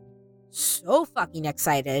am so fucking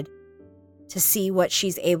excited to see what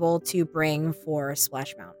she's able to bring for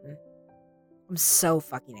Splash Mountain. I'm so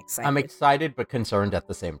fucking excited. I'm excited but concerned at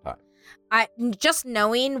the same time. I just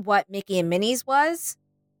knowing what Mickey and Minnie's was,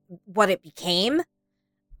 what it became.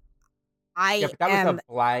 Yeah, but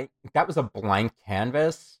that was a blank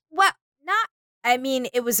canvas. Well, not. I mean,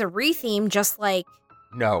 it was a retheme, just like.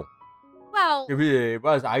 No, Well, it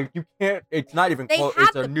was. You can't. It's not even they close. had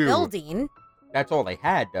It's a the new. building. That's all they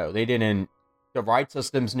had, though. They didn't. The ride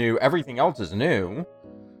system's new. Everything else is new.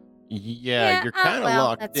 Yeah, you're Yeah, kind of well,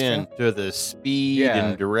 locked that's true. into the speed Yeah.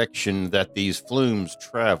 and direction that these flumes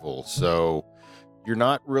travel. So you're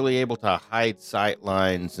not really able to hide sight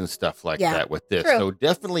lines and stuff like Yeah, that with this. true. So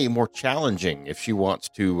definitely more challenging if she wants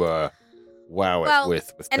to wow Well, it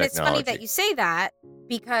with And technology. it's funny that you say that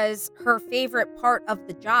because her favorite part of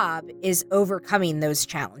the job is overcoming those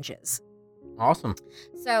challenges. Awesome.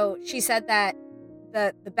 So she said that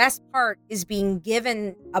the best part is being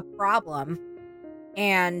given a problem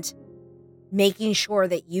and making sure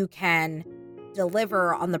that you can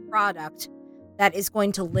deliver on the product that is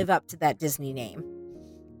going to live up to that Disney name.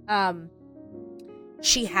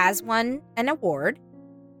 She has won an award.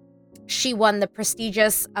 She won the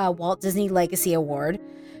prestigious Walt Disney Legacy Award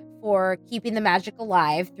for keeping the magic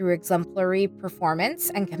alive through exemplary performance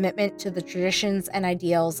and commitment to the traditions and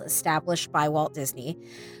ideals established by Walt Disney,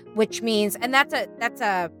 which means, and that's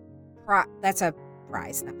a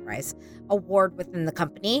award within the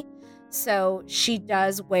company. So she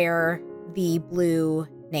does wear the blue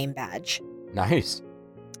name badge. Nice.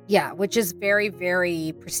 Yeah, which is very,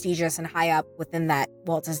 very prestigious and high up within that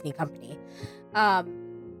Walt Disney company.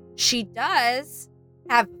 She does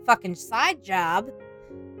have a fucking side job.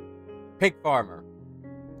 Pig farmer.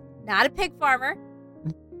 Not a pig farmer.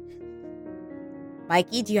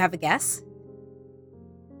 Mikey, do you have a guess?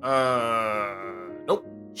 Nope.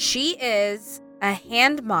 She is a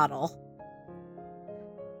hand model.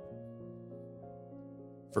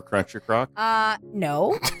 For Cruncher Croc?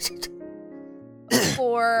 No.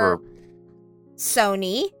 For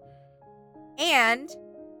Sony and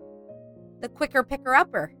the Quicker Picker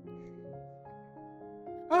Upper.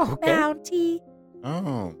 Oh, okay. Bounty.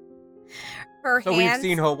 Oh. Her So hands. we've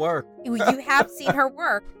seen her work. You have seen her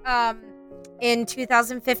work. In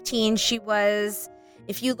 2015, she was,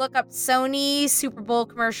 if you look up Sony Super Bowl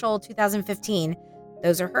commercial 2015,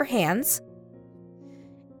 those are her hands.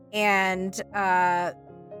 And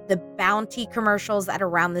the Bounty commercials at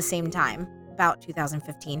around the same time, about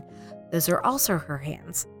 2015, those are also her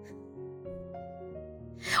hands.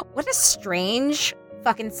 What a strange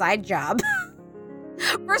fucking side job.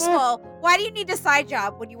 First of all, why do you need a side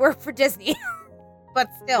job when you work for Disney? But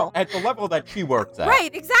still. At the level that she works at.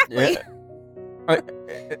 Right, exactly.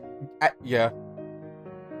 Yeah.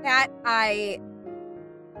 That I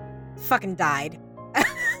fucking died.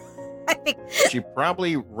 I think She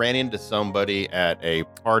probably ran into somebody at a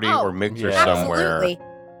party Oh, or mixer yeah. somewhere absolutely.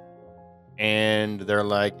 and they're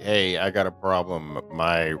like, "Hey, I got a problem.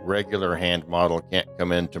 My regular hand model can't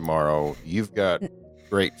come in tomorrow. You've got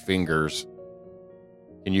great fingers.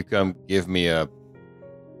 Can you come give me a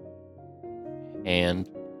hand?"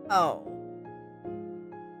 Oh.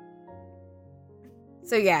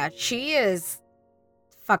 So yeah, she is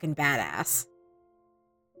fucking badass.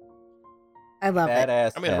 I love it.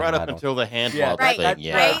 Badass. I mean, right up until the hand yeah, model right, thing.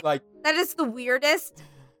 Yeah. right. Like, That is the weirdest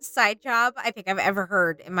side job I think I've ever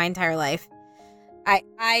heard in my entire life.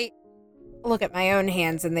 I look at my own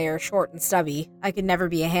hands and they are short and stubby. I could never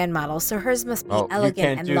be a hand model, so hers must be well, elegant you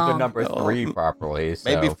can't and do long. the number No. 3 properly. So.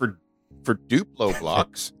 Maybe for Duplo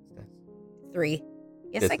blocks. 3.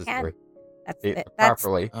 Yes, This I is can. 3. That's It- it. That's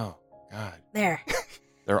properly. Oh God, there.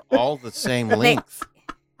 they're all the same length.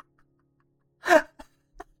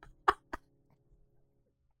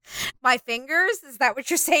 My fingers? Is that what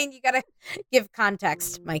you're saying? You gotta give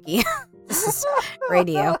context, Mikey. This is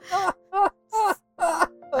radio.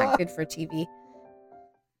 Not good for TV.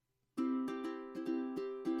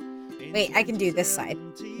 Wait, I can do this side.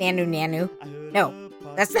 Nanu Nanu. No,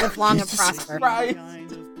 that's Live Long and Jesus Prosper. Christ.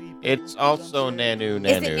 It's also Nanu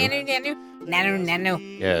Is it Nanu. Nanu Nanu? Nanu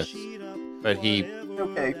Nanu. Yes, but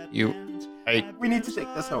Okay, we need to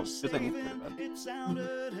take this home because I need to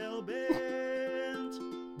go to bed.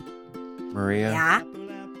 Maria. Yeah.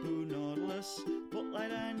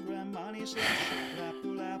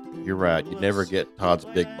 You're right. You'd never get Todd's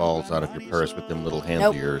big balls out of your purse with them little hands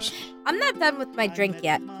Nope. of yours. I'm not done with my drink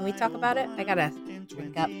yet. Can we talk about it? I gotta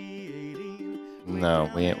drink up. No,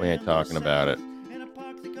 we ain't talking about it.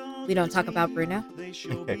 We don't talk about Bruno?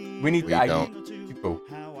 Okay, we need We to. I don't. need to go.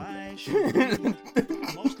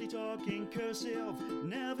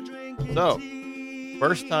 So,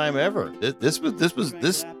 first time ever. This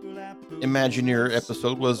Imagineer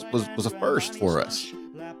episode was a first for us.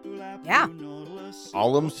 Yeah.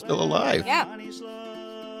 All of them still alive. Yeah.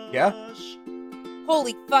 Yeah.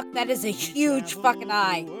 Holy fuck, that is a huge fucking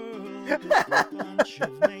eye.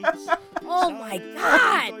 Oh my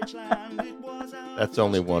god. That's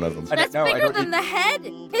only one of them. I That's don't know, I bigger don't than need- the head.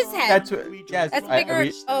 His head. That's what. Yes. That's bigger.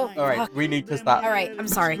 Oh, all right, fuck. we need to stop. All right, I'm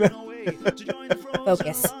sorry.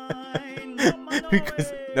 Focus.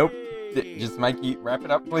 Because nope. Just Mikey, wrap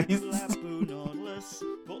it up, please.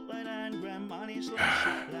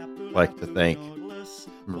 Like to thank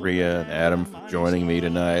Maria and Adam for joining me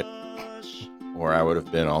tonight, or I would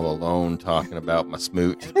have been all alone talking about my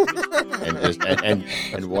smoot and just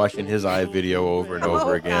and watching his eye video over and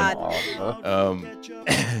over Oh, again. God.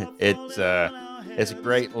 It's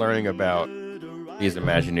great learning about these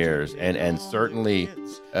Imagineers and certainly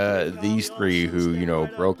these three who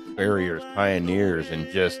broke barriers, pioneers, and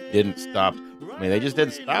just didn't stop. I mean, they just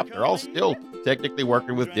didn't stop. They're all still technically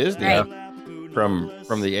working with Disney Right.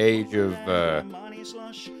 from the age of the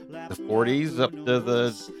 40s up to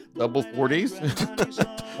the double 40s.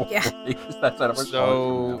 Yeah. That's what we're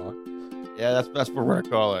So- calling it Yeah, that's what we're gonna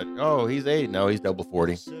call it. Oh, he's 80. No, he's double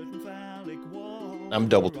 40. I'm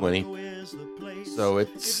double 20. So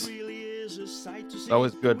it's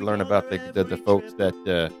always good to learn about the folks that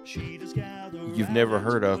you've never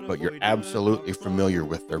heard of, but you're absolutely familiar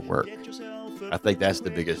with their work. I think that's the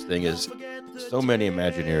biggest thing is so many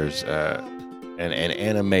Imagineers and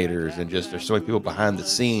animators and just there's so many people behind the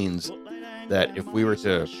scenes that if we were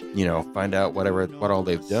to, find out what all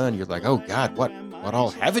they've done, you're like, oh God, what all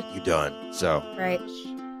haven't you done? So Right.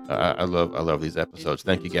 I love these episodes.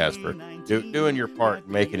 Thank you guys for doing your part,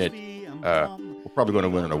 making it. We're probably going to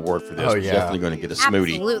win an award for this. Oh, We're yeah. definitely going to get a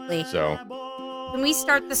smoothie. Absolutely. So Can we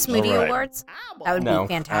start the Smoothie All right. Awards? That would No. be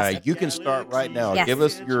fantastic. you can start right now. Yes. Give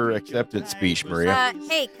us your acceptance speech, Maria.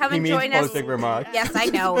 Hey, come He and means join us. closing remarks. Yes, I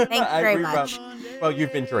know. Thank you I very agree, much. Well,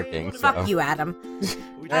 you've been drinking. Fuck so. you, Adam.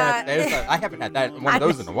 I haven't had one of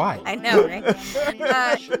those in a while. I know, right?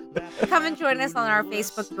 Come and join us on our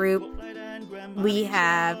Facebook group. We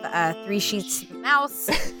have 3 Sheets to the Mouse,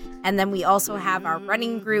 and then we also have our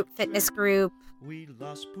running group, fitness group,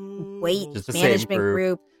 weight Just the same management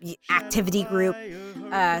group. activity group,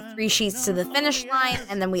 3 Sheets to the Finish Line,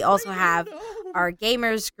 and then we also have our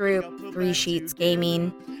gamers group, 3 Sheets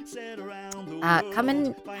Gaming. Come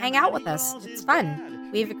and hang out with us. It's fun.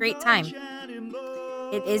 We have a great time.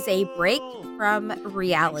 It is a break from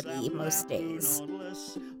reality most days,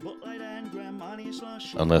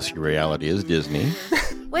 Unless your reality is Disney.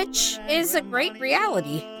 which is a great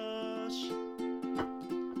reality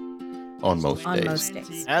On most on days. most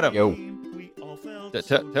days. Adam, Yo.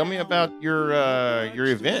 tell me about your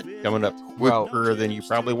event coming up Well- quicker than you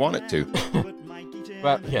probably want it to.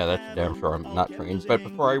 Well, yeah, that's damn sure I'm not trained. But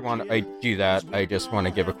before I do that, I just want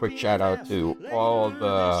to give a quick shout out to all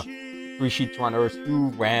the Three Sheets runners who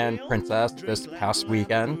ran Princess this past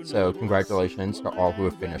weekend. So congratulations to all who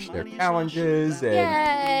have finished their challenges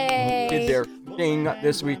and did their thing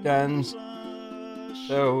this weekend.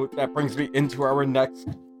 So that brings me into our next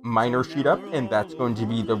minor sheet up, and that's going to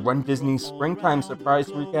be the Run Disney Springtime Surprise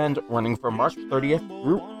Weekend, running from March 30th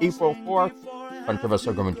through April 4th. A bunch of us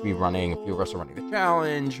are going to be running. A few of us are running the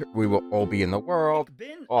challenge. We will all be in the world.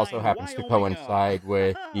 Also happens to coincide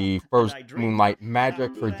with the first Moonlight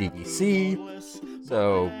Magic for DVC.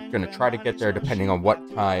 So, going to try to get there depending on what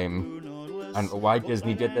time. I don't know why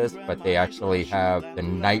Disney did this, but they actually have the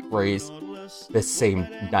night race the same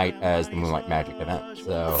night as the Moonlight Magic event.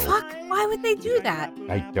 So, Fuck, why would they do that?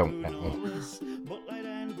 I don't know.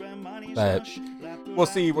 But we'll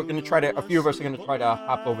see. We're going to try to, a few of us are going to try to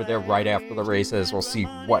hop over there right after the races. We'll see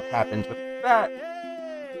what happens with that.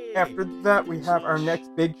 After that, we have our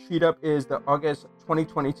next big sheet up is the August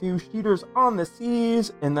 2022 Sheeters on the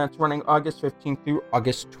Seas, and that's running August 15th through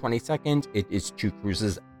August 22nd. It is 2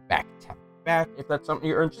 cruises back to back. If that's something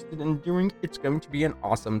you're interested in doing, it's going to be an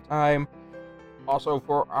awesome time. Also,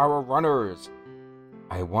 for our runners,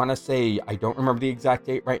 I want to say, I don't remember the exact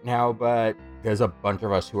date right now, but there's a bunch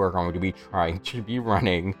of us who are going to be trying to be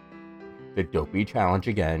running the Dopey Challenge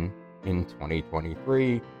again in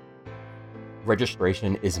 2023.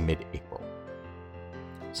 Registration is mid-April.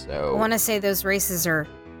 So, I want to say those races are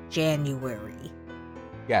January.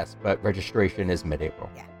 yes, but registration is mid-April.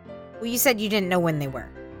 Yeah. Well, you said you didn't know when they were.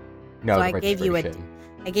 No, So the I gave you a- registration.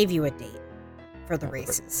 I gave you a date for the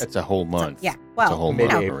races. That's a whole month. Yeah. It's a Well, whole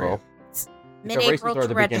month. Mid-April. mid-April races are to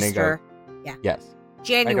the beginning of- register. Yes,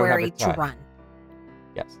 January a to time. run.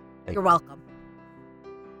 yes. Thank You're you. welcome.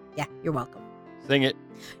 Yeah, you're welcome. Sing it.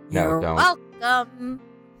 No, You're don't. welcome.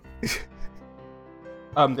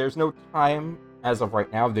 There's no time as of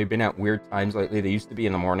right now. They've been at weird times lately. They used to be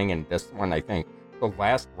in the morning, and this one, I think, the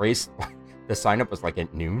last race, the sign up was like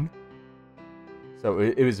at noon. So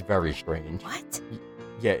it was very strange. What?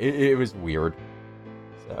 Yeah, it was weird.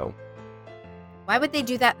 So Why would they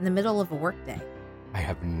do that in the middle of a workday? I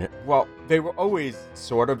have well, they were always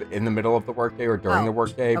sort of in the middle of the workday or during Oh, the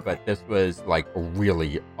workday, okay. but this was like a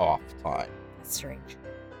really off time. That's strange.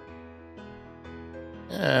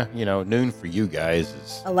 Noon for you guys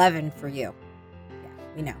is 11 for you. Yeah,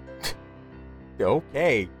 we know.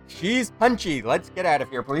 Okay, she's punchy. Let's get out of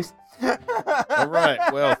here, please. all right.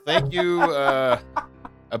 Well, thank you,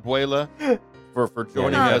 Abuela, for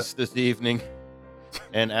joining Yeah. us this evening.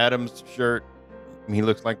 And Adam's shirt, he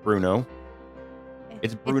looks like Bruno.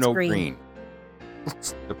 It's Bruno green.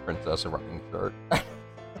 It's the Princess running shirt.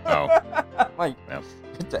 Oh, like, well.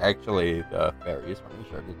 it's actually the fairies running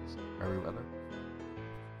shirt. It's Merryweather.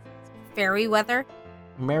 Fairy weather?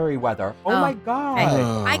 Merryweather. Oh, Oh, my god. okay.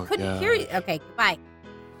 Oh, I couldn't hear you. Okay, goodbye.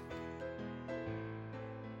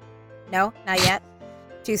 No, not yet.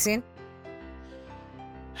 Too soon?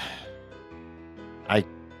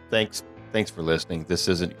 Thanks for listening. This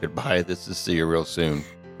isn't goodbye. This is see you real soon.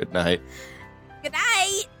 Good night. Good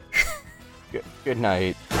night. Good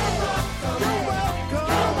night. Rock